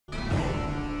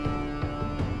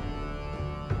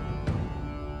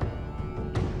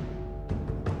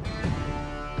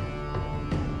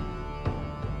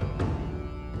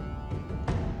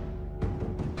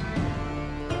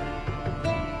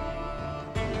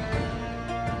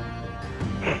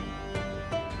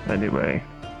Anyway,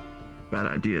 bad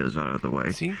ideas out of the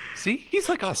way. See? He's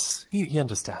like us. He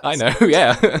understands. I know,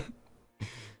 yeah.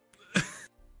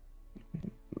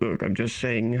 Look, I'm just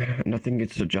saying, nothing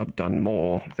gets the job done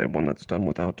more than one that's done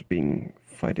without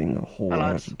fighting a whole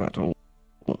ass battle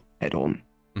head on.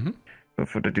 Mm-hmm.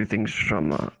 Prefer to do things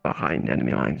from behind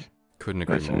enemy lines. Couldn't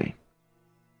agree more.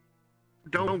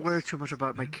 Don't worry too much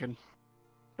about my kin.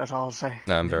 That's all I'll say.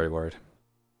 No, I'm very worried.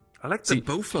 I like the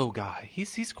Bofo guy.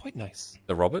 He's quite nice.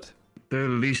 The Robert? They're the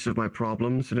least of my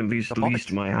problems, and at least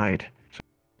my height. So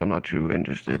I'm not too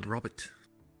interested. Robert.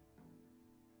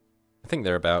 I think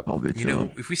they're about... You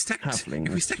know, if we stack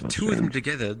two of them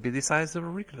together, it'd be the size of a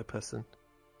regular person.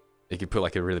 You could put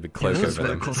like a really big cloak over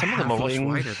them. Some of them are much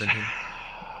wider than him.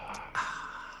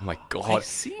 Oh my god,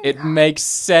 it makes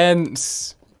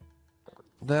sense!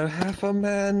 They're half a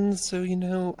man, so you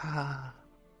know,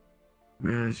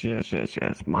 Yes.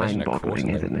 Mind-boggling,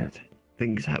 isn't it?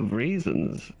 Things have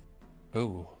reasons.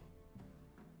 Oh.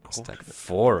 It's like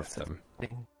 4 of them.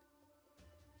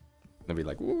 They'll be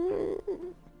like,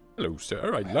 hello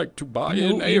sir, I'd like to buy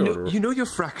an ale. You know your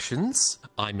fractions?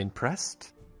 I'm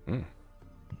impressed. You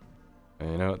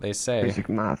know what they say. Basic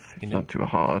math is not too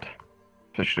hard.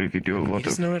 Especially if you do a lot of... He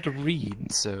doesn't know how to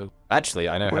read, so... Actually,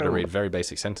 I know how to read very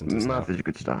basic sentences Math now. is a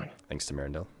good start. Thanks to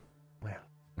Mirandel. Well.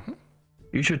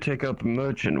 You should take up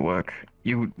merchant work.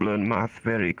 You would learn math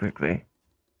very quickly.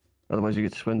 Otherwise you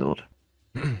get swindled.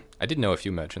 I did know a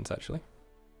few merchants, actually.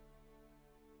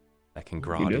 Back in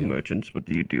Gradia. You know merchants, but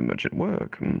do you do merchant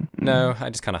work? No, I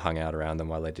just kind of hung out around them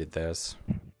while they did theirs.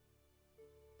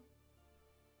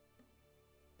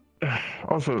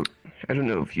 Also, I don't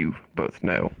know if you both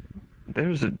know,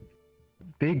 there's a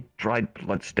big dried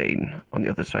blood stain on the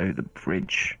other side of the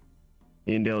bridge.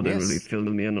 Ian Dale didn't really fill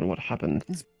me in on what happened.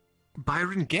 It's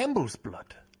Byron Gamble's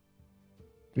blood.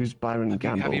 Who's Byron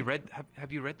Gamble? Have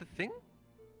you read the thing?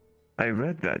 I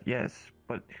read that, yes,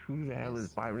 but who the hell is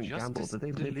Byron Gamble? Did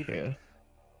they live here?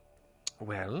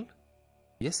 Well,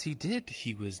 yes, he did.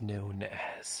 He was known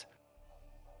as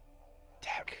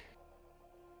Tech.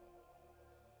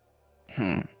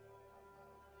 I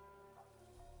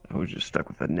was just stuck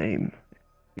with the name.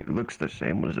 He looks the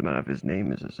same. What does it matter if his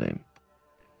name is the same?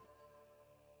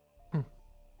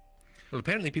 Well,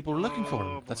 apparently people were looking for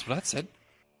him. That's what I said.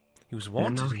 He was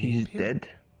wanted. And now he's dead?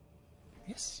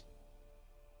 Yes.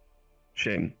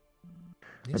 Shame.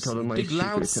 Yes, I told him my big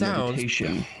loud secret to sounds.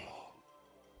 meditation.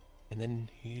 And then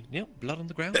he, blood on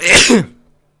the ground.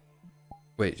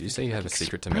 Wait, did you say you have a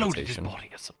secret to meditation?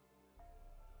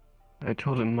 I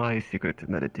told him my secret to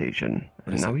meditation,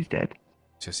 and now he's dead.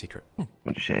 What's your secret?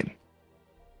 What a shame.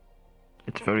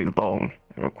 It's very long.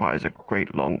 It requires a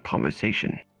great long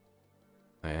conversation.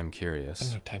 I am curious. I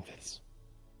don't have time for this.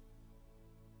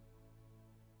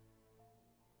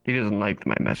 He doesn't like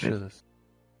my method. Sure.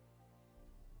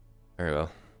 Very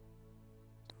well.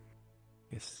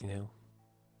 Yes,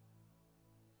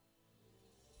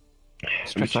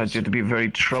 Besides, you have to be a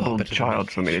very troubled child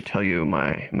for me to tell you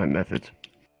my methods.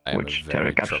 I am Which a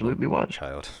very Tarek absolutely was.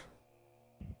 Child.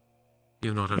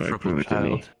 You're not a Very troubled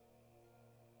child.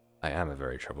 I am a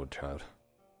very troubled child.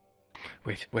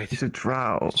 Wait. He's a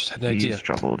Drow. Just had an idea. He's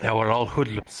troubled. Now we're all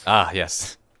hoodlums. Ah,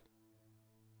 yes.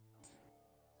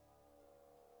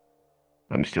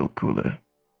 I'm still cooler.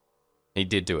 He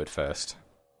did do it first.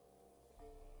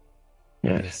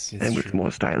 Yes, it's and with true.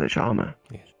 more stylish armor.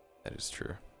 Yes. That is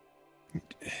true.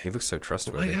 He looks so I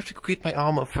trustworthy. have to go get my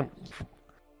armor from.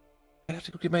 I have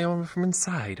to go get my armor from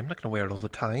inside. I'm not going to wear it all the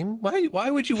time. Why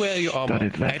would you wear your armor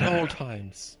Studded at leather. all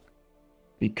times?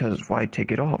 Because why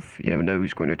take it off? You never know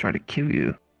who's going to try to kill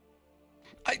you.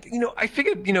 I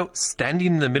figured, standing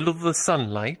in the middle of the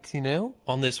sunlight,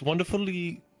 on this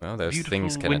wonderfully Well, those beautiful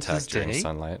things can attack winter's during day,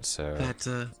 sunlight, so...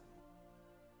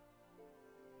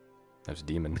 Those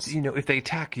demons. if they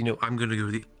attack, I'm going to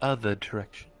go the other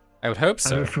direction. I would hope I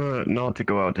so. prefer not to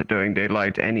go out during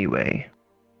daylight anyway.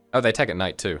 Oh, they attack at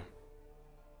night too.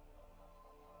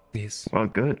 Yes. Well,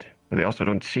 good. But they also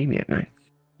don't see me at night.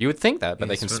 You would think that, but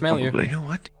they can smell you. probably. You know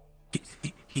what?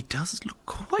 He does look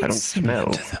quite I don't similar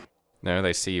smell. to them. No,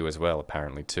 they see you as well,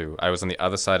 apparently, too. I was on the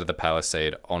other side of the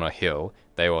palisade on a hill.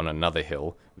 They were on another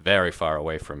hill, very far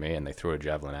away from me, and they threw a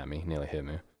javelin at me, nearly hit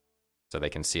me. So they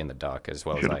can see in the dark as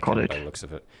well as I can by the looks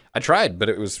of it. I tried, but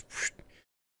it was...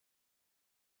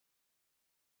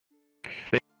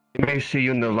 They may see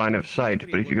you in the line of sight,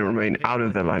 but if you can remain out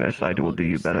of the line of sight, it will do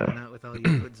you better.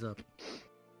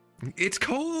 It's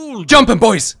cold! Jumping,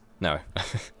 boys! No.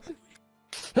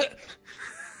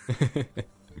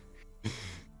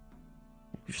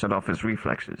 You set off his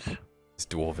reflexes. His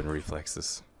dwarven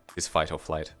reflexes. His fight or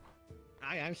flight.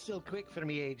 I'm still quick for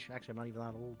me age. Actually, I'm not even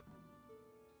that old.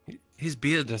 His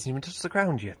beard doesn't even touch the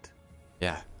ground yet.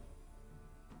 Yeah.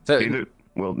 So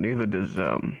Neither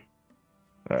does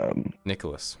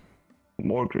Nicholas.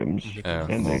 Morgrim's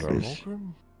and Nicholas.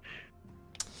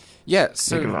 Yeah,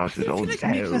 so Nicholas is old as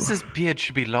hell. Nicholas's beard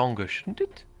should be longer, shouldn't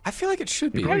it? I feel like it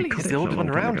should be. Probably He's cut the it old so one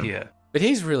long around ago. here. But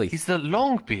he's really. He's the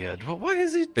long beard. But why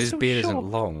is it But his so beard short?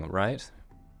 isn't long, right?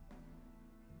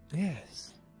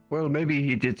 Yes. Well, maybe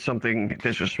he did something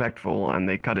disrespectful and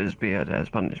they cut his beard as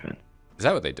punishment. Is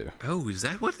that what they do? Oh, is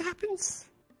that what happens?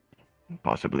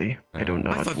 Possibly. I don't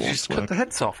know I how thought you dwarves just work. cut the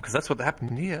heads off, because that's what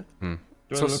happened here. Do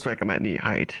So- I look like I'm at knee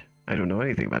height? I don't know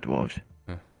anything about dwarves.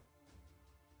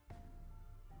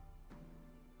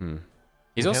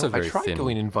 He's You also know, very I tried thin.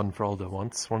 going in Vunfralda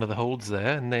once, one of the holds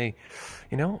there, and they,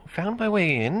 found my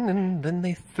way in, and then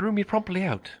they threw me promptly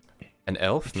out. An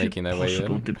elf making their way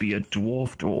Possible in. to be a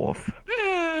dwarf. A dwarf.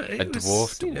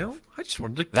 I just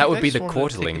wanted to. That would I be just the wanted to take a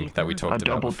quarterling look that we around. talked A about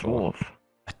double before. dwarf.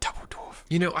 A double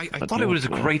dwarf. I thought it was a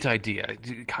dwarf. great idea,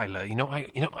 Kyler.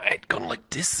 I had gone like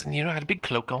this, and I had a big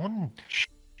cloak on, and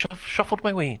shuffled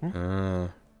my way in. I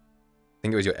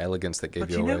think it was your elegance that gave But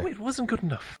you away. it wasn't good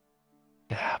enough.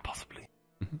 Yeah, possibly.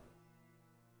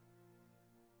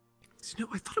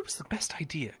 I thought it was the best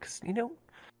idea, because,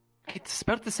 it's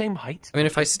about the same height. I mean,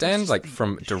 if I stand like Just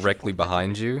from directly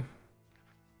behind you,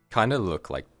 kind of look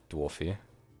like dwarfy.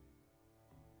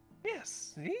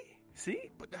 Yes, see?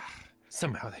 But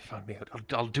somehow they found me out.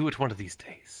 I'll do it one of these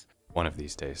days. One of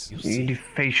these days. You'll You see. need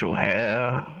facial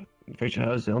hair. Facial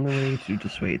hair is the only way to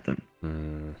dissuade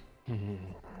them. Mhm.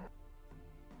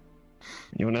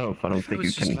 You know, I don't If it think you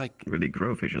was just can like- really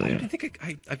grow facial I hair. don't think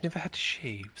I've never had to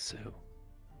shave, so...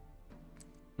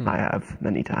 I have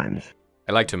many times.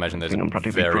 I like to imagine there's think I'm a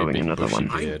probably very growing big another bushy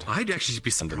one. beard. I'd actually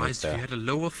be underneath surprised if you there. had a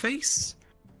lower face.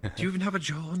 Do you even have a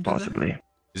jaw under Possibly.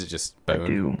 Is it just I bone?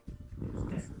 do.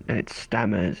 And it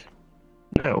stammers.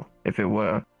 No, if it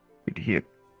were, you'd hear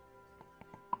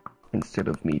instead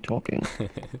of me talking.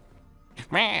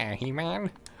 He-Man.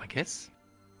 I guess.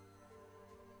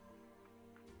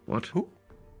 What? Who?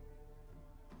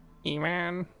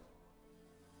 He-Man.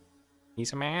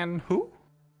 He's a man. Who?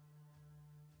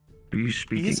 Are you He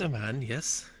speaking? is a man,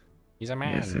 yes. He's a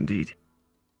man. Yes, indeed.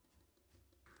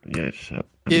 Yes. A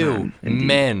Ew, man, indeed.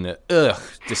 men. Ugh,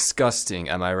 disgusting.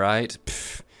 Am I right?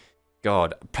 Pff,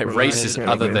 God, racist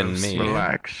Relax, other than me.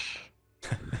 Relax.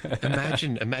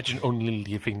 Imagine only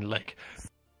living like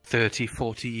 30,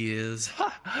 40 years.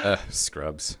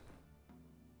 Scrubs.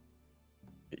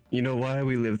 You know why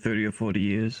we live 30 or 40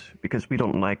 years? Because we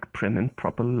don't like prim and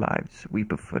proper lives. We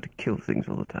prefer to kill things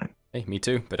all the time. Hey, me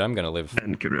too. But I'm gonna live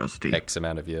And curiosity. X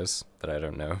amount of years that I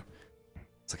don't know.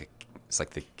 It's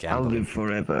like the I'll gambling. live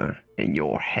forever in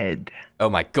your head, Oh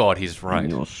my God, he's in right.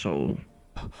 your soul.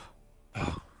 My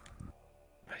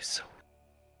soul.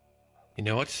 You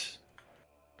know what?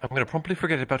 I'm gonna promptly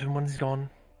forget about him when he's gone.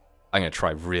 I'm gonna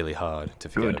try really hard to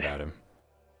forget Good. about him.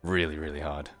 Really, really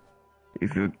hard.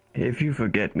 If you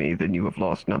forget me, then you have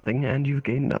lost nothing and you've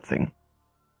gained nothing.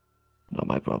 Not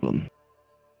my problem.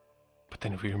 But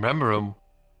then if we remember him,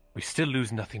 we still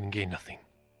lose nothing and gain nothing.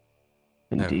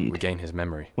 No, Indeed. we gain his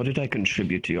memory. What did I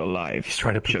contribute to your life? He's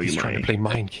trying to play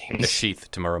mind The games. sheath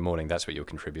tomorrow morning, that's what you'll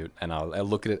contribute. And I'll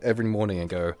look at it every morning and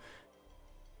go,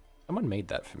 someone made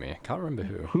that for me. I can't remember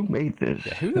who. Who made this?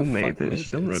 Yeah, who the made fuck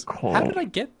this? made Don't this? recall. How did I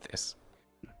get this?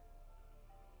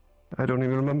 I don't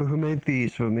even remember who made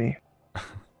these for me.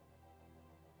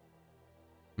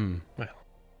 Well,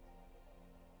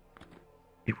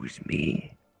 It was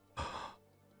me.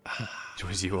 It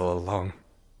was you all along.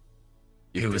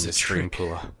 You was was a a string trick.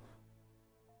 puller.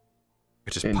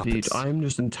 We're just Indeed, puppets. I'm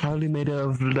just entirely made out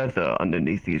of leather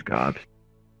underneath these garbs.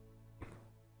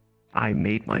 I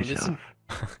made myself.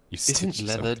 You isn't stitched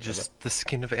yourself leather together. just the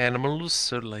skin of animals?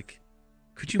 So, like,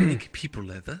 Could you make people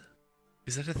leather?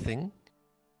 is that a thing?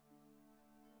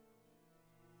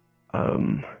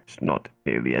 It's not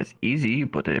nearly as easy,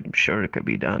 but I'm sure it could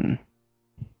be done.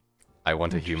 I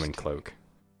want a human Interesting. cloak.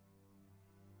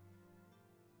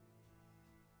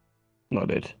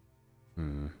 Not it.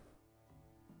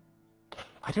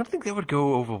 I don't think they would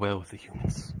go over well with the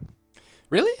humans.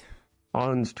 Really?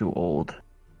 Arlen's too old.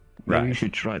 Maybe Right. you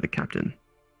should try the captain.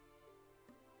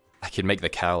 I could make the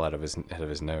cowl out of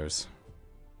his nose.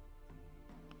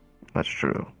 That's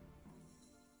true.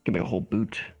 Give me a whole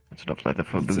boot instead of leather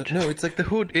for a boot. No, it's like the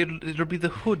hood. It'll be the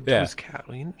hood to Yeah. his cowl,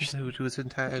 to his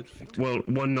entire outfit. Well,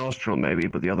 one nostril maybe,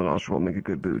 but the other nostril will make a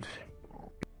good boot.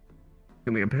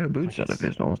 Give me a pair of boots out of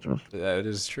his nostrils. That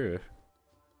is true.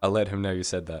 I'll let him know you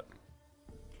said that.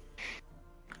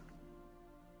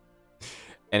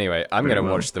 Anyway, I'm Very gonna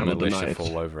well. watch the Another militia night.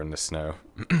 fall over in the snow.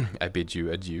 I bid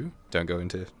you adieu. Don't go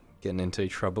into Getting into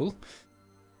trouble.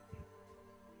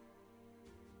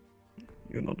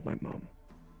 You're not my mom.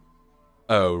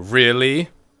 Oh, really?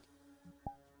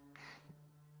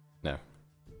 No.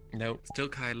 No. Still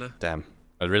Kyler. Damn.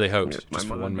 I really hoped, Yes, just my for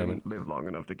mother one didn't moment. live long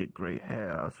enough to get grey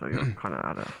hair, so you're kind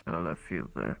of at a left field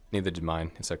there. Neither did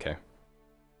mine. It's okay.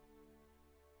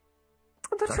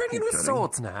 They're That training keeps with turning.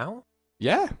 swords now.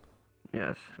 Yeah.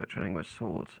 Yes, they're training with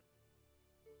swords.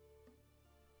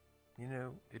 You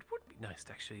know, it would be nice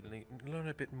to actually learn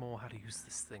a bit more how to use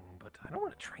this thing, but I don't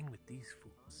want to train with these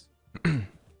fools.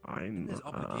 There's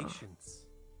obligations.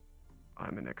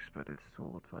 I'm an expert at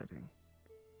sword fighting.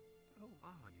 Oh,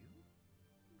 are you?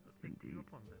 I'll take Indeed. you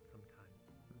up on that sometime.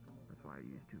 That's why I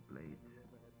use 2 blades. Two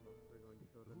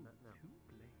blades.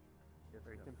 You're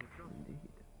very simple. Indeed,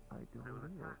 I do I will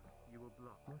it. attack. You will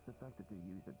block. Most effective to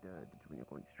use a dirge when you're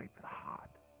going straight for the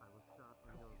heart. I will start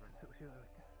when you're ready. So you're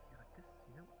like this. You're like this.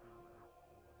 You know.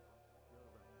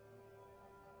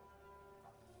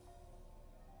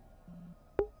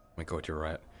 Oh my god, you're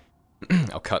right.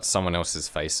 I'll cut someone else's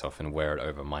face off and wear it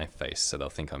over my face so they'll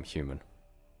think I'm human.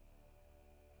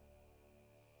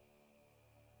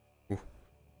 Ooh.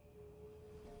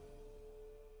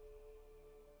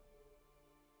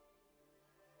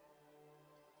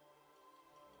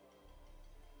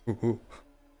 Ooh.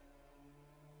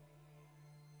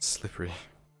 Slippery.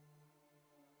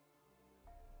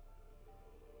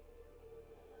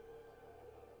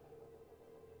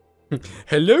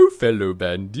 Hello, fellow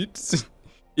bandits.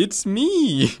 It's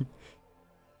me,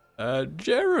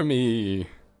 Jeremy.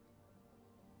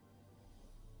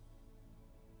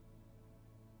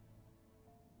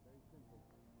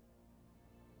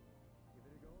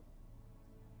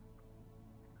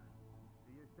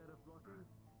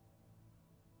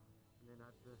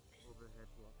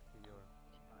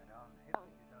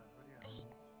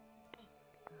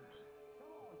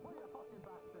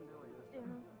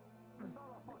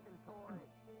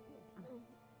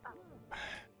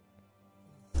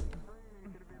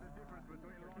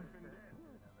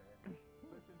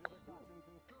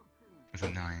 With a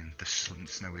 9, the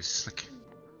snow is slick.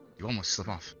 You almost slip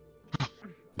off.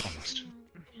 Almost.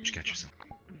 Just get yourself.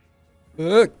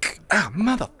 Look! Ah,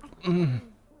 mother! Mm.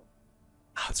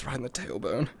 Ah, it's right in the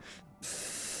tailbone.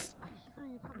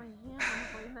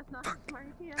 Fuck.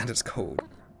 And it's cold.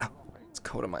 Ow. It's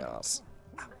cold in my ass.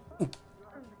 Ow. Ooh.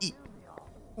 Eat.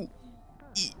 Ooh.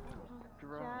 Eat.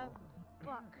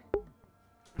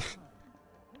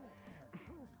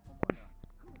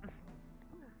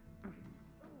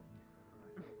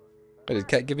 Wait, did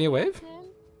Cat give me a wave?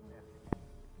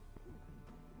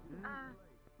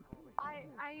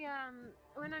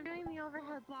 When I'm doing the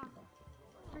overhead block,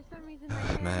 for some reason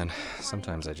Man,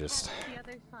 sometimes I just... the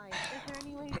other side. Is there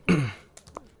any way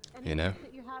You know?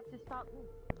 that you have to stop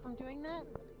from doing that?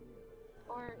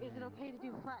 Or is it okay to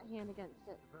do flat hand against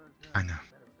it? I know.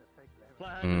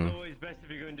 Flat hand is always best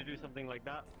if you're going to do something like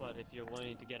that, but if you're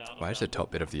wanting to get out of Why is the top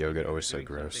bit of the yogurt always so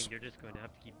gross? you're just going to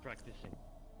have to keep practicing.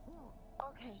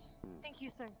 Okay. Thank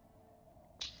you, sir.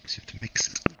 So you have to mix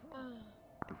it.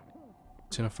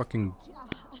 It's in a fucking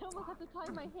I almost have to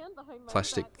tie my hand behind my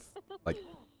plastic, back. like,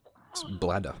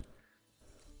 bladder.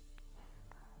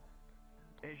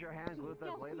 Is your hand glued to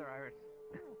the blade or Iris?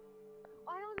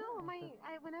 I don't know.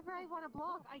 Whenever I want to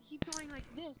block, I keep going like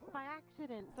this by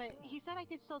accident. But he said I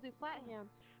could still do flat hand,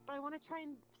 but I want to try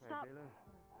and stop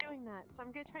doing that. So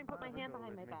I'm gonna try and put my hand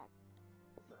behind my back.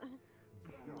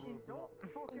 Don't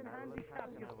fucking handicap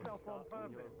yourself on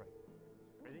purpose.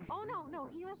 Oh no,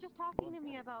 he was just talking to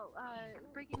me about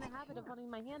breaking the habit of holding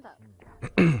my hand up.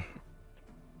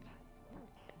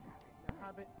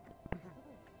 Habit.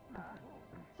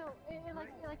 So,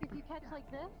 like if you catch like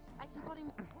this, I keep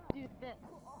wanting to do this,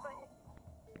 but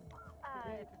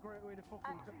It's a great way to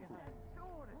fucking cut your hand.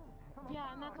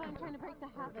 yeah, and that's why I'm trying to break the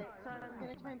habit. So I'm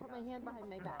gonna try and put my hand behind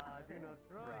my back. Do not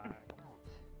try.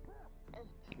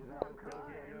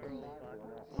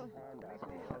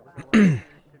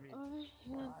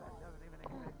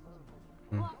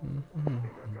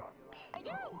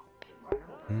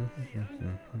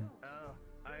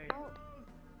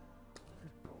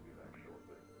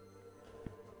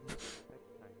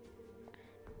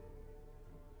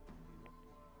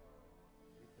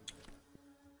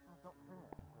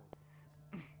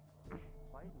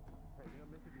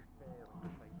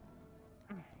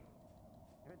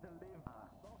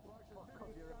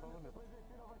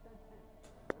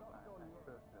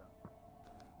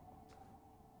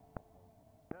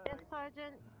 Yes,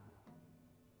 Sergeant.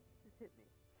 Just hit me.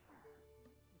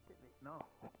 Just hit me. No.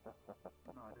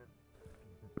 No, I didn't.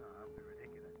 No, that would be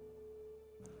ridiculous.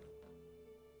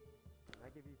 I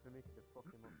give you permission to fuck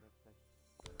him up next time.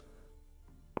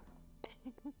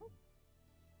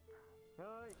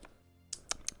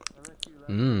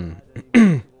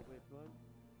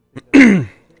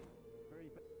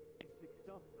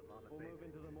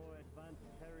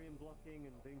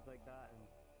 And things like that, and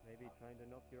maybe trying to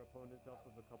knock your opponents off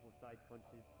with a couple side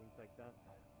punches, things like that.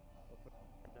 But for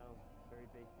now, very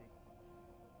basic.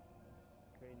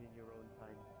 Train in your own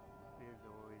time. Spears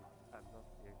are always, not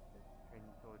spears, but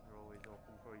training swords are always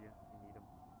open for you if you need them.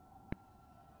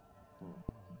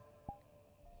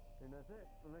 And that's it.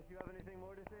 Unless you have anything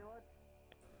more to say, lad?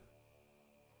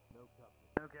 No,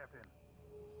 Captain. No, Captain.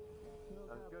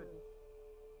 Sounds good.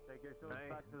 Take your swords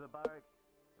back to the barracks,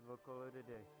 and we'll call it a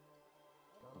day.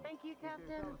 Thank you, Captain.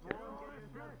 Get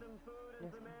yourself some food and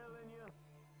some ale in you.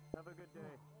 Have a good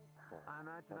day. I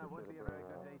imagine that would be a very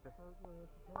good day.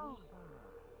 Oh.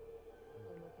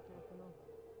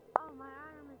 Oh, my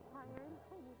arm is tired.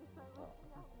 I need to start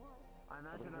lifting up more. I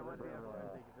imagine that would be a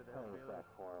very good day because it has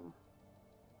feeling.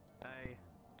 Hey.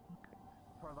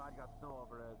 Poor lad got snow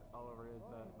all over his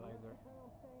blazer.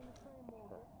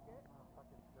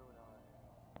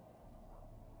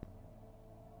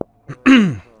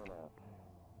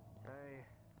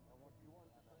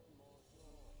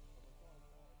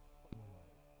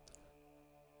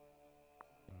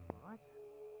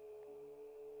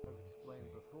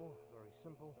 Very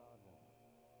simple.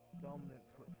 Dominant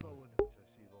foot forward, which I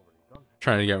see you've already done.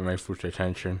 Trying to get my foot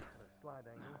attention. Slide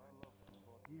angle.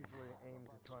 Usually aim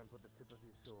to try and put the tip of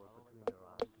your sword between their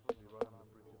eyes, particularly right on the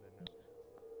bridge of their nose.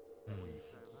 Where you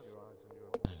can keep your eyes on your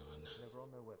opponent. Never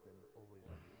on their weapon, always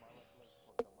on you.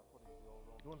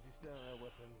 Once you stare at their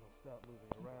weapon, they'll start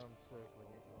moving around,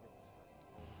 circling it.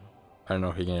 I don't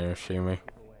know if he can see me.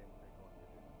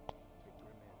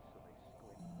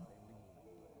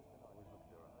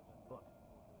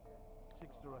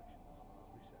 Shoulder,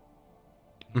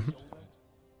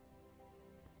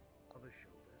 other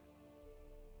shoulder,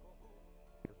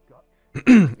 your gut.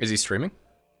 Is he streaming?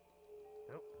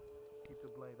 Nope. Keep the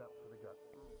blade up for the gut.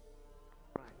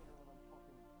 Right.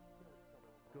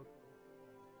 Good.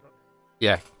 Look.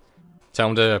 Yeah. Tell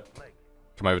him to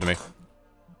come over to me.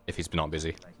 If he's not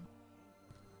busy.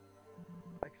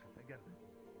 Excellent. Again.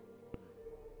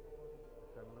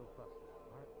 Stand a little faster.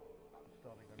 Alright.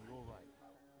 Starting on your right.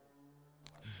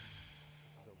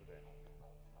 It's over there.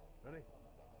 Ready?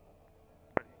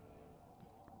 Ready.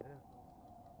 Yeah.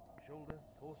 Shoulder,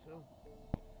 torso,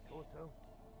 torso.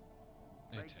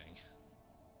 Leg.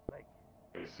 Leg.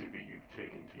 Assuming you've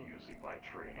taken to using my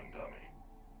training dummy.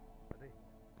 Ready?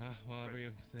 Well,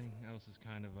 everything else is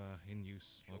kind of in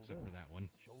use, well, except for that one.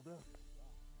 Shoulder,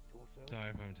 torso. Sorry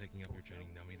if I'm taking up your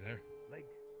training dummy there. Leg.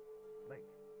 Leg.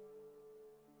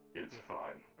 It's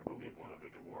fine. I believe one of the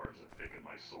dwarves had taken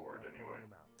my sword anyway.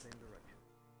 Same direction.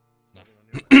 No.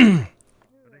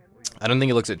 I don't think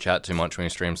he looks at chat too much when he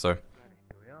streams though. Here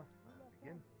we are.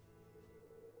 Begin.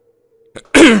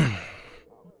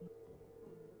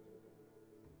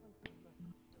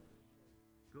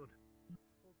 Good.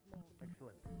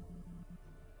 Excellent.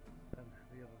 And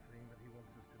the other thing that he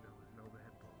wants us to do is an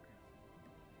overhead block.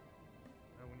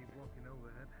 Now when you're blocking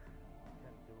overhead, you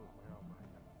can't do it with my arm right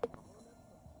now.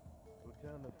 To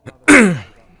turn the flat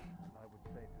I would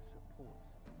say to support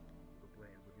the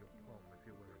blade with your palm if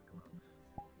you're wearing gloves.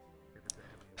 If it's a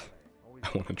heavier blade. Always I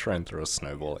want to try and throw a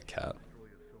snowball at Cat. throw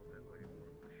your sword that way, you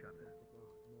want to shatter.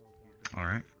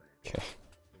 Alright. Okay.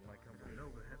 It might come with an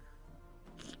overhead.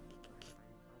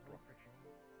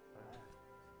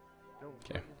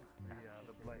 Okay.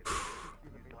 The blade.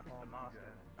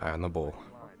 Eye on the ball.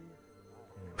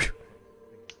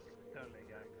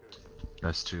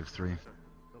 Best 2 of 3.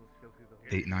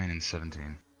 8, 9, and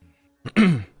 17.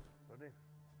 Ready?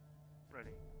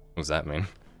 Ready. What does that mean?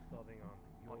 Starting on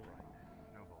your right.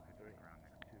 Snowball hits the ground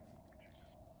next to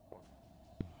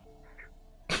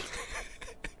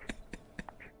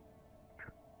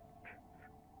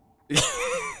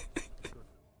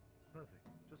Perfect.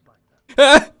 Just like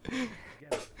that.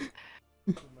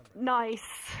 Nice.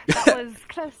 That was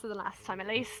closer than last time, at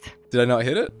least. Did I not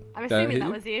hit it? I'm Did I assuming hit that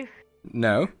you? was you.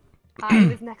 No. I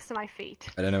was next to my feet.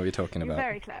 I don't know what you're talking You're about.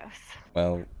 very close.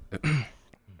 Well,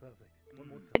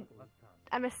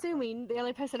 I'm assuming the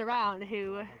only person around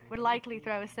who would likely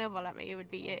throw a snowball at me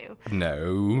would be you.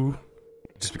 no.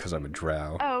 Just because I'm a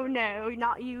drow. Oh no,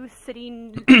 not you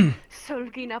sitting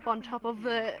sulking up on top of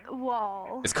the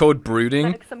wall. It's called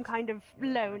brooding. Like some kind of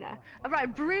loner. Oh,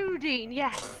 right, brooding,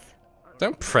 yes.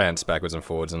 Don't prance backwards and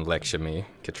forwards and lecture me,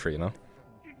 Katrina.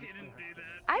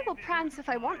 I will prance if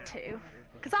I want to,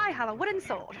 because I have a wooden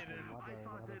sword.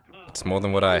 It's more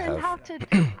than what I learned how have.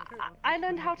 to. I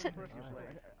learned how to.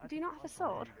 Do you not have a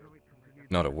sword?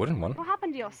 Not a wooden one. What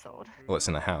happened to your sword? Well, it's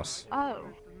in the house. Oh.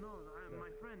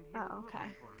 Oh, okay.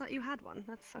 Thought you had one.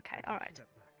 That's okay. All right.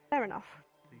 Fair enough.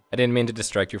 I didn't mean to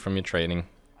distract you from your training.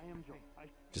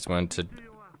 Just wanted to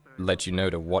let you know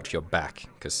to watch your back,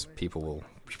 because people will,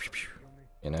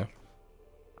 you know.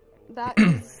 That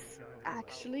is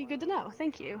actually good to know.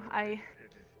 Thank you.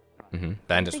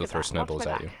 Bandits will throw snowballs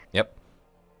at you. Yep.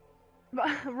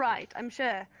 Right, I'm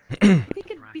sure. I think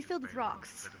it'd be filled with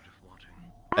rocks.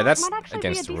 That's Might actually be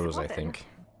against a the rules, I decent think.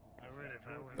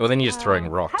 Well, then you're just throwing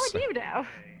rocks. How would you know?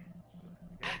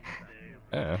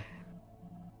 I don't know.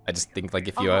 I just think, like,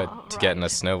 if you were to get in a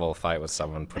snowball fight with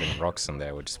someone, putting rocks in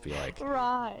there would just be like...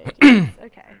 Right. Yes,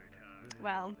 okay.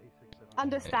 Well,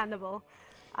 understandable.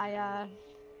 I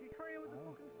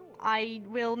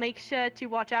will make sure to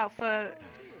watch out for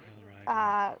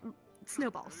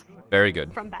snowballs. Very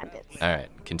good. From bandits. All right,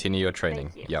 continue your training,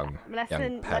 Thank you. young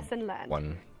Lesson pad learned.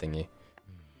 one thingy.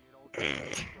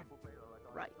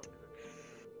 Right.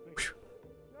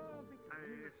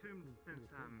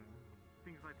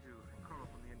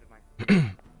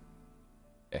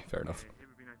 Okay, fair enough.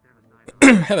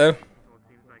 Hello.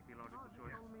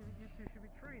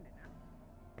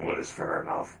 What is fair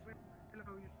enough?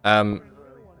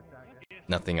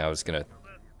 Nothing. I was gonna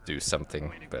do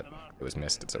something, but it was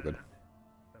missed. It's all good.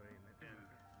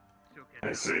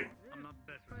 I see.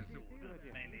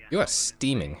 You are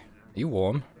steaming. Are you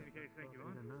warm?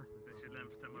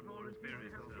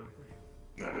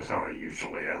 That is how I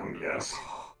usually am, yes.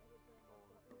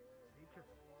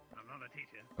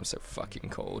 I'm so fucking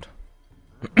cold.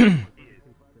 I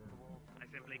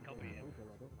simply copy him.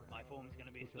 My form's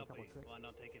gonna be sloppy. Why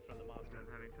not take it from the master?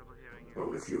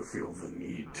 Well, if you feel the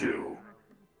need to,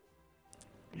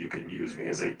 you can use me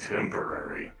as a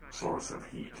temporary source of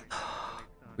heat.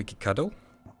 We could cuddle?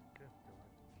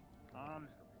 I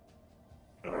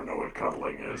don't know what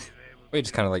cuddling is. We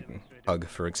just kind of like hug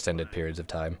for extended periods of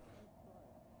time.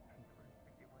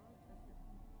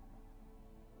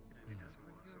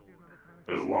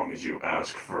 As long as you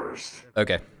ask first.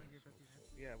 Okay.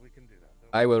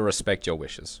 I will respect your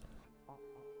wishes.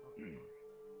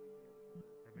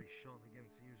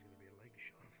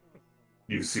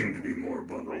 You seem to be more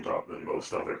bundled up than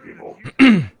most other people.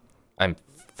 I'm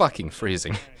fucking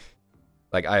freezing.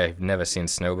 Like, I've never seen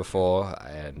snow before,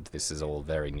 and this is all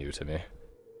very new to me.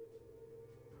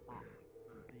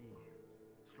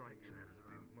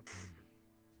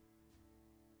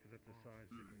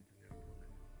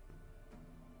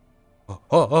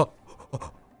 Oh.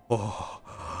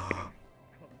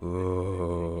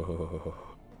 Ooh.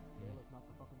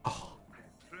 Oh.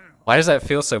 Why does that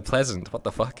feel so pleasant? What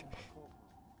the fuck?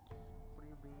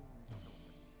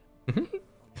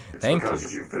 Thank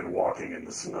because you. You've been walking in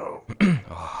the snow.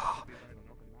 Oh.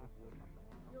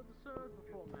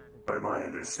 By my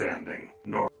understanding,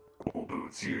 normal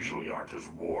boots usually aren't as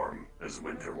warm as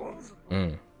winter ones.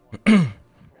 No,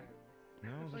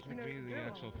 this would be the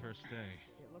actual first day.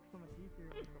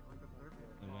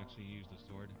 I've actually used the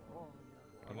sword.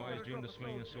 I've always dreamed of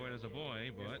swinging a sword as a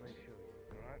boy, but...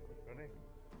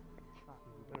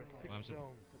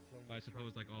 I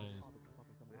suppose like all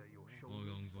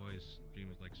young boys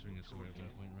dream of like swinging a sword at one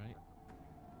point, right?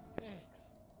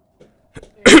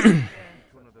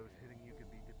 One of those hitting you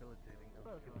could be debilitating.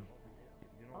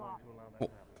 You're not to allow that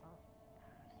to happen.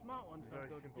 Smart ones Very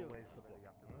simple ways to play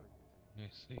after that. I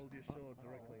see. Hold your sword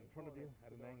directly in front of you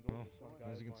at an angle. Well,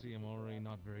 as you can see, I'm already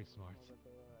not very smart. At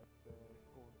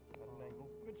an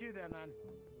angle. Look at you there, man.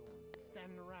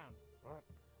 Standing around. Right.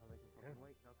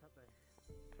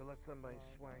 So let somebody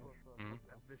swing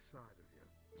at this side of you.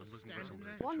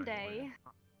 One day,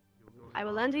 I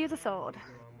will learn to use a sword.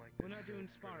 We're not doing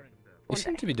sparring. You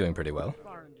seem to be doing pretty well.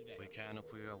 We can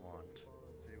if we want.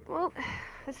 Well,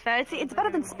 it's fair. It's better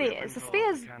than spears. The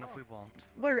spears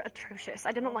were atrocious.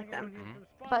 I didn't like them.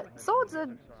 But swords are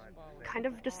kind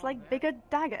of just like bigger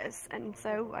daggers, and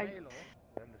so I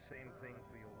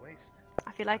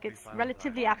feel like it's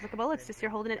relatively applicable. It's just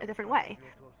you're holding it a different way.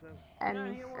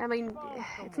 And I mean,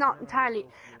 it's not entirely.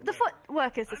 The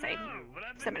footwork is the same,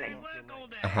 similarly.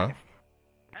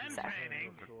 So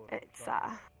it's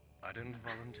I didn't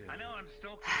volunteer. I know I'm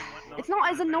stalking. it's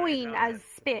not as annoying as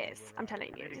spears. I'm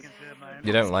telling you.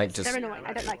 You don't like just... They're annoying.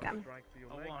 I don't like them.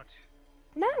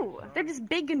 No, they're just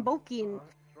big and bulky, and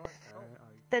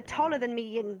they're taller than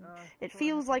me, and it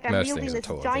feels like I'm Most wielding things are this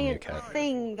taller than you, giant Kat.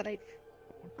 thing that I.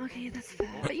 Okay, that's fair.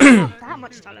 But you're not that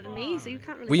much taller than me, so you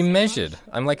can't really. We say measured.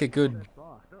 I'm like a good...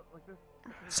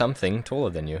 something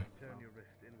taller than you.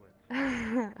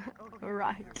 much.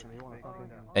 Right.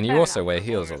 And you Fair also enough. wear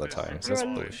heels all the time, so that's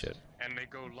You're a- bullshit. And they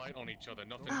go light on each other,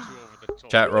 nothing too over the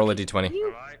top. Chat, roll a d20.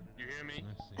 Alright, you hear me?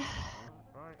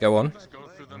 Go on. Just go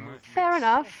through the movement. Fair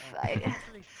enough.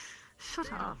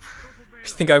 Shut up. You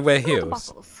think I wear What about the heels?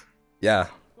 bottles? Yeah.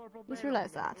 Just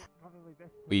realised that. Well,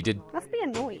 you did. Must be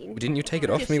annoying. Didn't you take it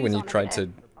Put off your me when shoes you on tried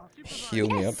every to heal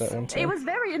me up that one It time? was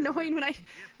very annoying when I.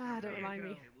 Ah, don't remind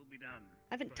me.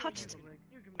 I haven't touched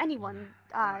anyone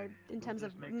in terms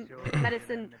of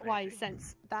medicine-wise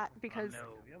since that because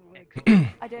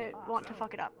I don't want to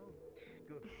fuck it up.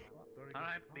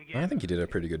 I think you did a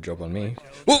pretty good job on me.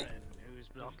 Whoa!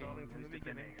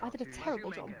 I did a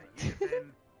terrible job.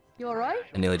 You alright?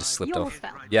 I nearly just slipped You off. almost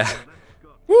fell. Yeah.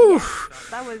 Woo!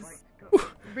 That was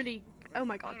really. Oh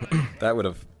my god. That would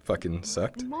have fucking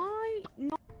sucked. Might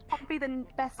not be the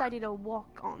best idea to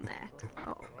walk on there.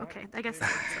 Oh, okay. I guess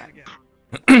that's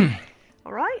right.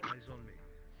 Alright?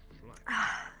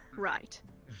 Right.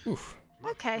 Oof.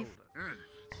 Okay.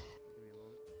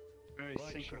 Very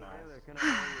synchronized.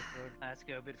 Let's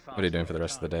go a bit faster. What are you doing for the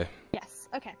rest of the day? Yes,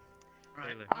 okay.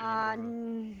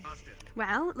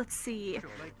 Well, let's see.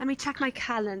 Let me check my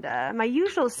calendar. My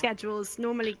usual schedule is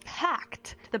normally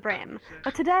packed to the brim,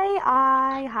 but today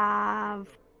I have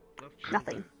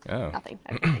nothing. Oh. Nothing.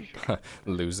 Everything.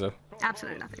 Loser.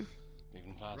 Absolutely nothing.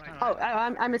 Oh,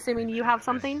 I'm assuming you have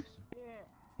something?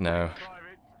 No.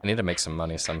 I need to make some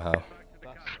money somehow.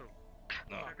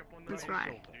 That's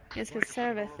right. Yes, because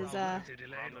Service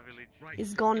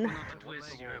is gone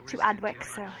to Adwick,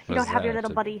 so you What don't does have your that little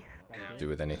have buddy. to do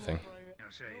with anything?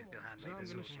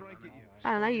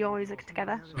 I don't know, you always look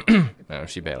together. No,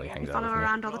 she barely hangs out Follow with me.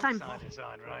 around all the time.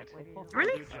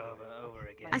 Really?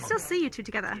 I still see you two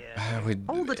together. We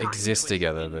all the time. exist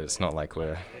together, but it's not like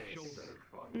we're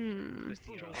Hmm.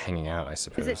 hanging out, I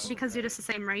suppose. Is it because you're just the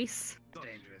same race?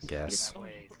 Guess.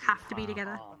 Have to be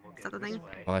together? Is that the thing?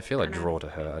 Well, I feel I draw to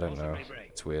her. I don't know.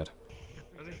 It's weird.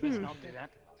 Hmm.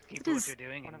 It is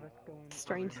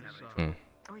strange. Hmm.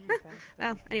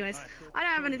 Well, anyways, I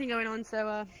don't have anything going on,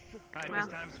 so, well,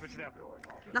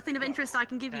 nothing of interest I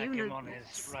can give you. No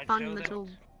fun little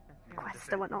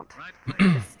quest or whatnot.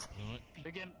 Just...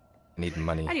 Need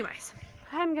money. Anyways,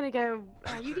 I'm gonna go.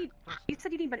 You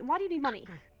said you need money. Why do you need money?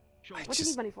 What do you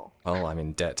need money for? Well, I'm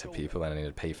in debt to people and I need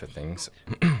to pay for things.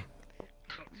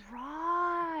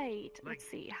 Right. Let's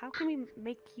see. How can we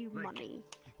make you money?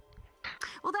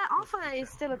 Well, that offer is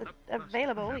still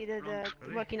available. Either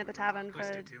working at the tavern for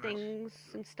things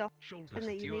and stuff in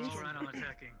the evenings.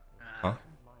 Huh?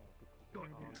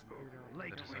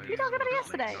 You talked about it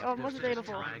yesterday, or was it the day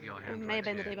before? It may have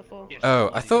been the day before.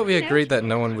 Oh, I thought we agreed that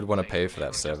no one would want to pay for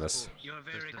that service.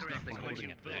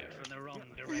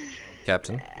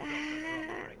 Captain?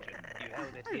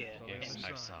 Yes,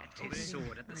 I saw. His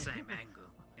sword at the same angle.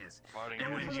 Yes.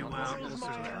 And when you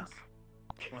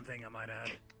one thing I might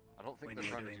add. I don't think when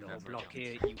you're doing the whole block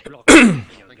here, here, you block your gun.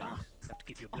 You have to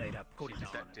keep your blade up. Put it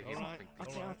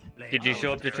down. Did you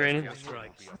show up to training?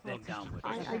 Then downward.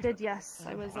 I did, yes.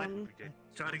 I was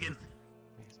Try it again.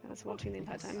 I was watching the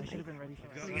entire time.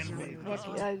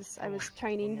 I was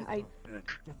training.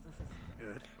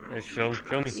 Show me.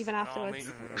 Even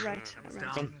afterwards. Right.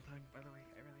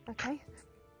 Okay.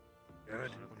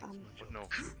 Good. No.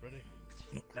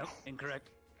 No, incorrect.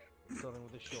 You're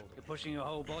pushing your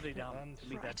whole body down to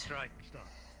meet that strike.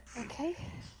 Okay.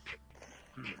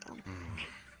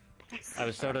 I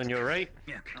will start on your right.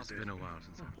 Yeah, it's been a while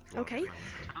since Okay.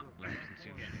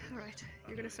 Alright.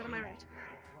 You're gonna start on my right.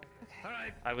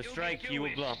 Okay. I will strike, you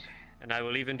will block, and I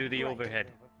will even do the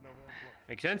overhead.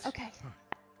 Make sense? Okay.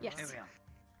 Yes.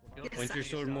 Point your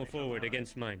sword more forward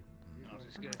against mine.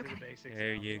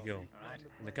 There you go.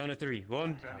 On the count of 3.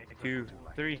 1, 2,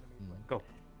 3, go.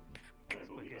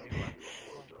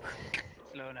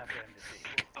 Slow enough for him to see.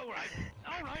 Alright.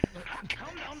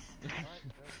 Calm down.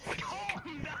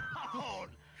 Calm down.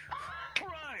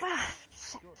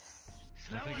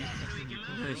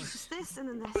 Just this and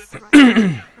then this. Right.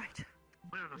 Right.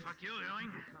 Where the fuck you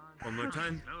going? One more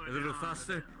time, a little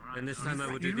faster, and this time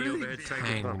I will do the overhead strike.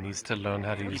 Hang needs to learn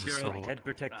how to use Keep a your sword. head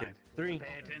protected. 3.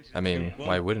 I mean,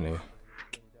 why wouldn't he?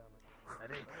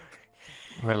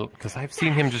 Well, because I've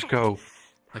seen him just go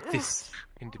like this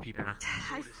into people.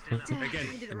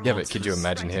 Yeah, but could you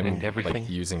imagine him And everything. like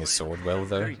using his sword well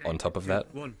though? On top of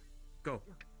that, 1, go.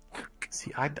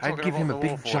 See, I'd give him a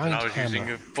big giant I was using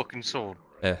hammer. a fucking sword.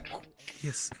 yeah,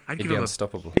 Yes, I'd he'd give be him a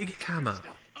unstoppable. big hammer.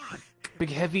 Big,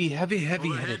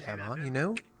 heavy-headed hammer, you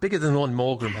know? Bigger than the one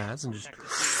Morgrim has, and just...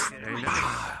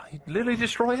 he'd literally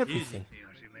destroy everything.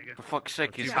 For fuck's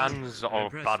sake, his hands are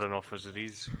bad enough as it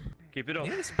is. Keep it up.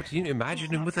 Yes, but you imagine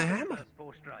him with a hammer.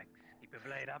 4 strikes. Keep your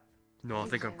blade up. No, I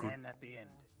think I'm good. And at the end.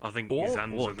 I think his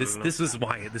hands are good This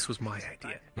enough. was my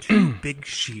idea. 2 big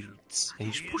shields, and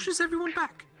he just pushes everyone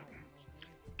back.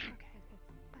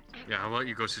 Yeah, how about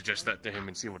you go suggest that to him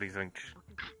and see what he thinks?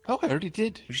 Oh, I already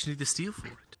did. We just need the steel for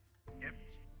it.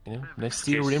 You know, nice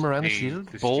steel rim around the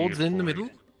shield, boards in the middle.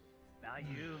 Now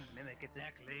you mimic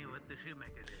exactly what the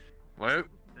shoemaker did. Well,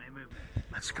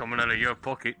 that's coming out of your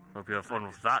pocket. Hope you have fun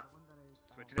with that.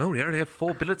 Well, we already have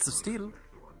 4 billets of steel.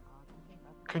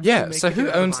 Yeah, so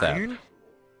who owns that?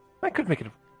 I could make it.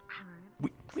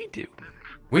 We do.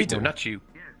 We do, not you.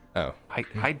 Oh.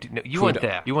 I do. No, you weren't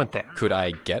there. You weren't there. Could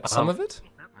I get some of it?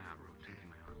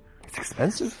 It's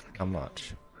expensive. How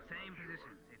much?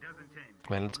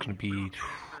 Well, it's going to be.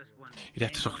 You'd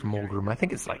have to talk to Morgrim. I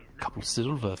think it's like a couple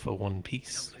silver for 1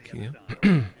 piece. You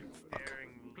know?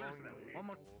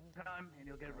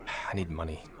 I need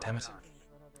money. Damn it.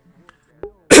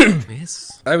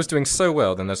 Yes. I was doing so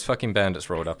well, then those fucking bandits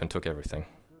rolled up and took everything.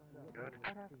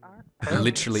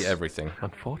 Literally everything.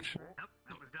 Unfortunate.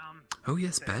 Oh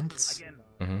yes, bandits.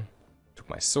 Took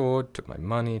my sword, took my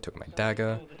money, took my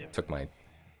dagger, took my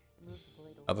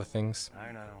other things.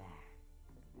 I know.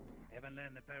 Haven't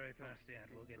learned the parry first yet.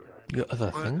 We'll get to that. Your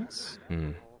other things?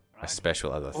 My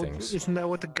special other things. Isn't that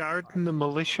what the guard and the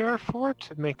militia are for?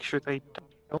 To make sure they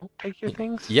don't take your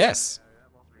things? Yes.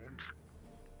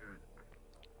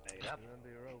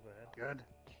 Good.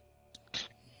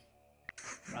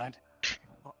 Right.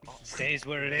 Stays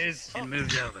where it is and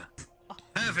moves over.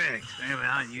 Perfect. There we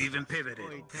are. You even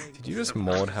pivoted. Did you just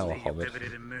maud how a hobbit?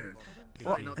 Pivoted and moved.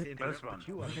 What? Close one.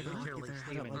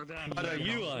 What are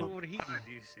you on?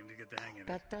 You seem to get the hang of it.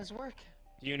 That does work.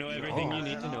 You know everything you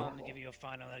need to know. I'm gonna give you a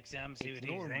final exam, see what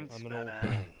he thinks. I'm an But, old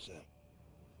man, so.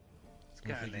 it's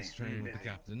I think he's training with the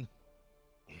captain.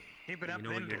 Keep it up, You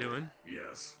know what you're doing?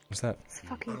 Yes. What's that? It's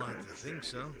fucking I like cold. to think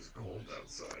so. It's cold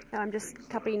outside. Now I'm just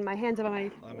cupping my hands over my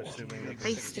I'm assuming that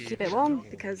face to keep it warm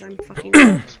because I'm fucking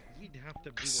cold.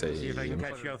 See if I can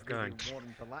catch you off guard.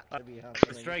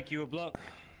 I'll strike you a block.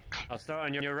 I'll start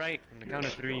on your right on the count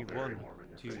of 3. 1,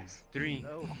 2, 3.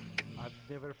 No, I've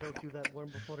never felt you that warm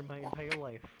before in my entire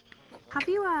life. Have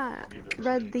you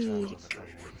read the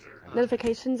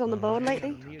notifications on the board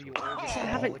lately? I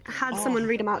haven't had someone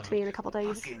read them out to me in a couple of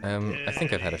days. I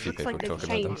think I've had a few Looks people like they've talk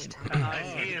about them. changed.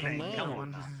 Come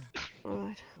on.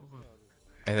 Alright.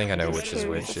 I think I know which is So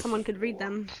which. if If, someone could read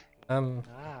them. I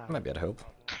might be able to help.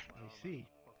 I see.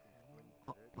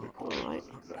 Alright.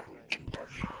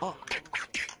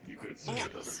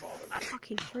 It's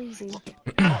fucking freezing.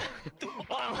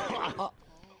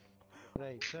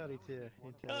 Right, sorry to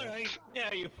interrupt. Alright,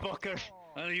 yeah, you fucker.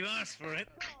 Well, you asked for it.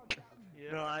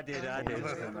 No, I did.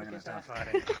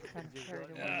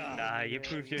 Nah, you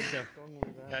proved yourself.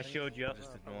 I showed you up.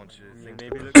 Maybe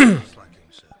look slacking,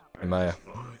 sir. Maya.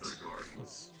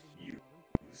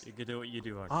 You can do what you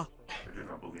do, Art.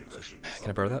 Can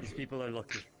I borrow that? These people are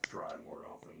lucky.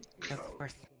 That's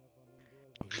worth.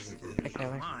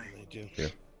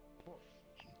 Here.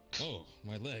 Oh,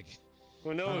 my leg.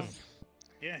 Who knows?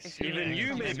 Yes, Even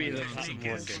you may be the top one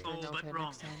day. all but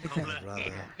wrong. I'd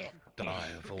rather die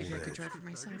of old age.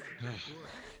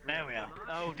 There we are.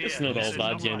 Oh dear. It's not all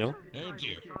bad, you know. Oh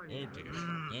dear. Oh dear.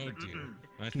 Oh dear.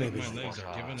 I think my legs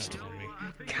are giving up on me.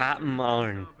 Cat and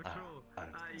Marn.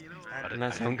 Doesn't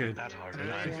that sound good?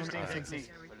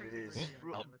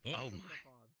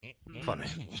 Funny.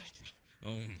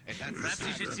 Oh. Perhaps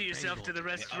you should see yourself to the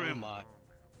restroom.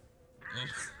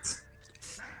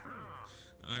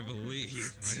 I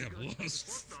believe I have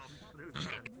lost.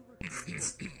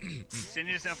 Send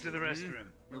yourself to the restroom.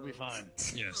 You'll be fine.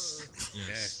 Yes.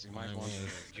 Yes. You might want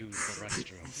to use the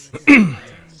restroom.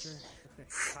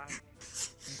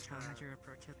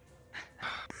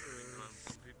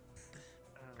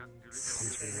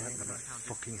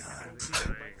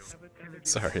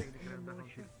 Sorry.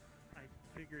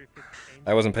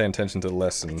 I wasn't paying attention to the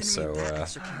lesson, so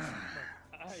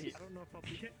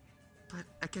But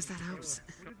I guess that helps.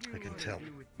 I can tell.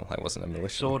 well, I wasn't a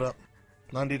militia. Sword up.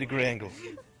 90-degree angle.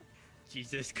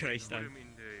 Jesus Christ, I'm...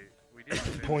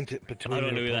 Point it between I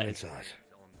don't know your who that opponent's is. eyes.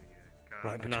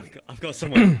 Right And between. I've got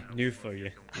someone new for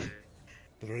you.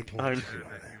 The very point you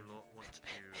are there.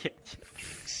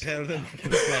 Tell them to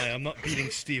fly. I'm not beating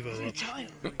Steve-O up.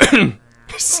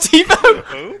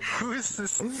 Steve-O? Who is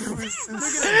this? Who is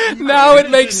this? Now it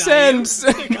makes sense!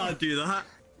 You can't do that.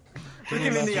 Look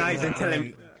him in the eyes and tell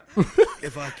him.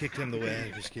 If I kicked him the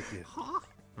way I just kicked you,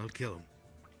 I'll kill him.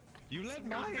 You let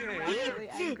me.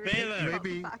 Baylor!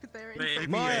 Maybe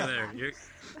Maya! Baylor, you're...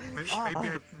 maybe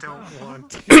I don't want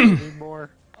to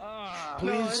anymore.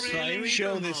 Please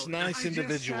show this nice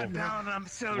individual I'm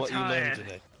so what you learned tired.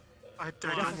 today. I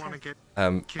don't want to get.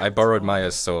 I borrowed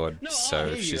Maya's sword, so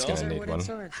here you she's go. gonna need one.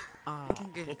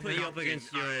 We'll put you up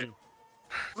against your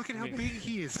Look at how big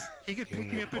he is. He could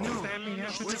pick me up and stab me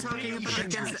half the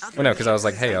time. Well, no, because I was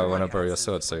like, hey, I want to borrow your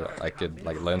sword so I could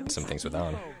like learn some things with that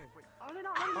one.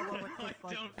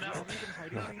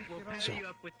 We'll pair you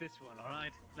up with this one,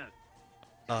 alright? No.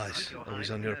 Eyes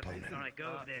always on your opponent.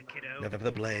 Never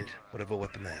the blade, whatever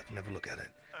weapon they have, never look at it.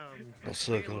 They'll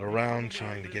circle around,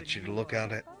 trying to get you to look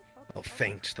at it. They'll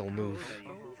feint, they'll move.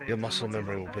 Your muscle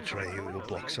memory will betray you, it will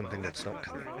block something that's not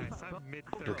coming.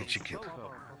 It'll get you killed.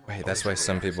 Wait, that's why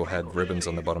some people had ribbons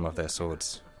on the bottom of their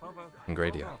swords. In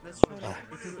Gradia. Ah.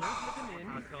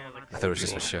 I thought it was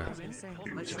just for show.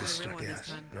 To distract,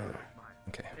 yes. No.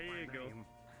 Okay.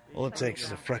 All it takes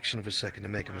is a fraction of a second to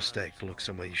make a mistake to look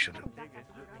somewhere you shouldn't.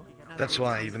 That's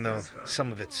why, even though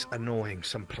some of it's annoying,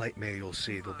 some plate mail you'll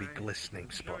see, there'll be glistening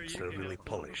spots that are really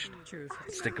polished.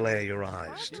 It's to glare your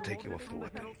eyes, to take you off the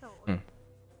weapon.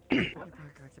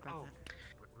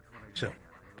 So,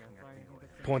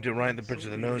 point it right at the bridge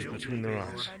of the nose between their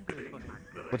eyes.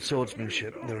 With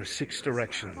swordsmanship, there are 6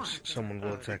 directions someone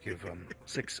will attack you from.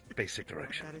 6 basic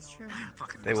directions.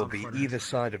 They will be either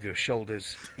side of your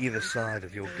shoulders, either side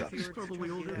of your guts,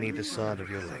 and either side of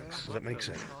your legs. Does that make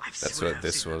sense? That's what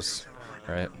this was,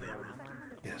 right?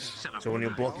 Yes. So when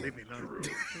you're blocking,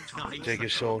 take your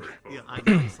sword,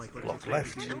 block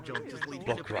left,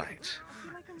 block right,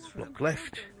 block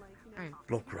left,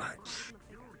 block right,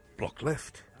 block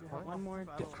left,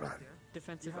 block right.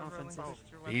 Defensive, offensive.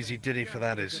 Easy ditty for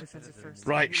that is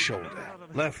right shoulder,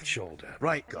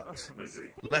 right gut,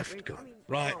 left gut,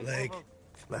 right leg,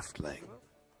 left leg.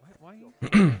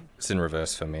 It's in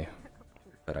reverse for me,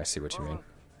 but I see what you mean.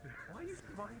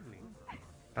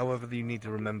 However, you need to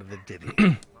remember the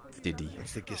ditty. Diddy.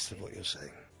 It's the gist of what you're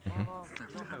saying.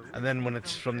 And then when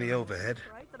it's from the overhead,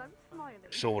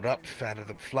 sword up, flat of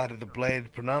the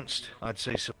blade pronounced, I'd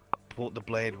say support the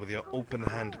blade with your open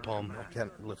hand palm. I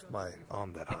can't lift my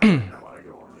arm that high.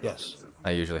 Yes.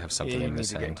 I usually have something in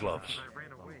this hand. hand. Gloves.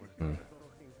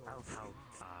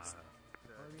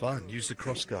 Fine, use the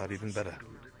cross guard even better.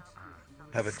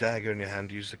 Have a dagger in your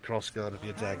hand, use the cross guard of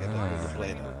your dagger to hold the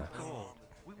blade up.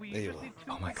 There you are.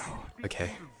 Oh my god.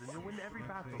 Okay.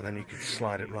 And then you can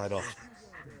slide it right off.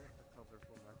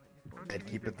 And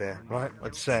keep it there. Right,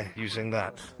 let's say, using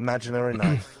that imaginary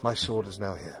knife, my sword is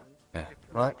now here. Yeah.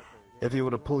 Right? If you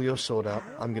were to pull your sword out,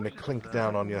 I'm going to clink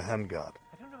down on your handguard,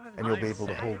 and you'll be able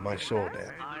to hold my sword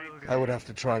there. I would have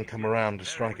to try and come around to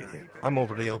strike at you. I'm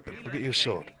already open. Look at your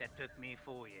sword. That took me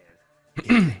 4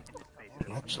 years.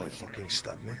 Oops, I fucking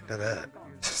stabbed me. That hurt.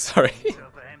 Sorry.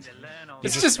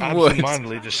 It's just wood.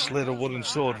 Absentmindedly just slid a wooden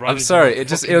sword right I'm sorry. It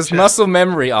was muscle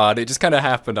memory, Odd. It just kind of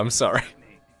happened. I'm sorry.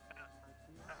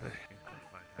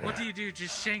 What do you do?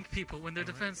 Just shank people when they're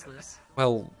defenseless?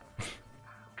 Well.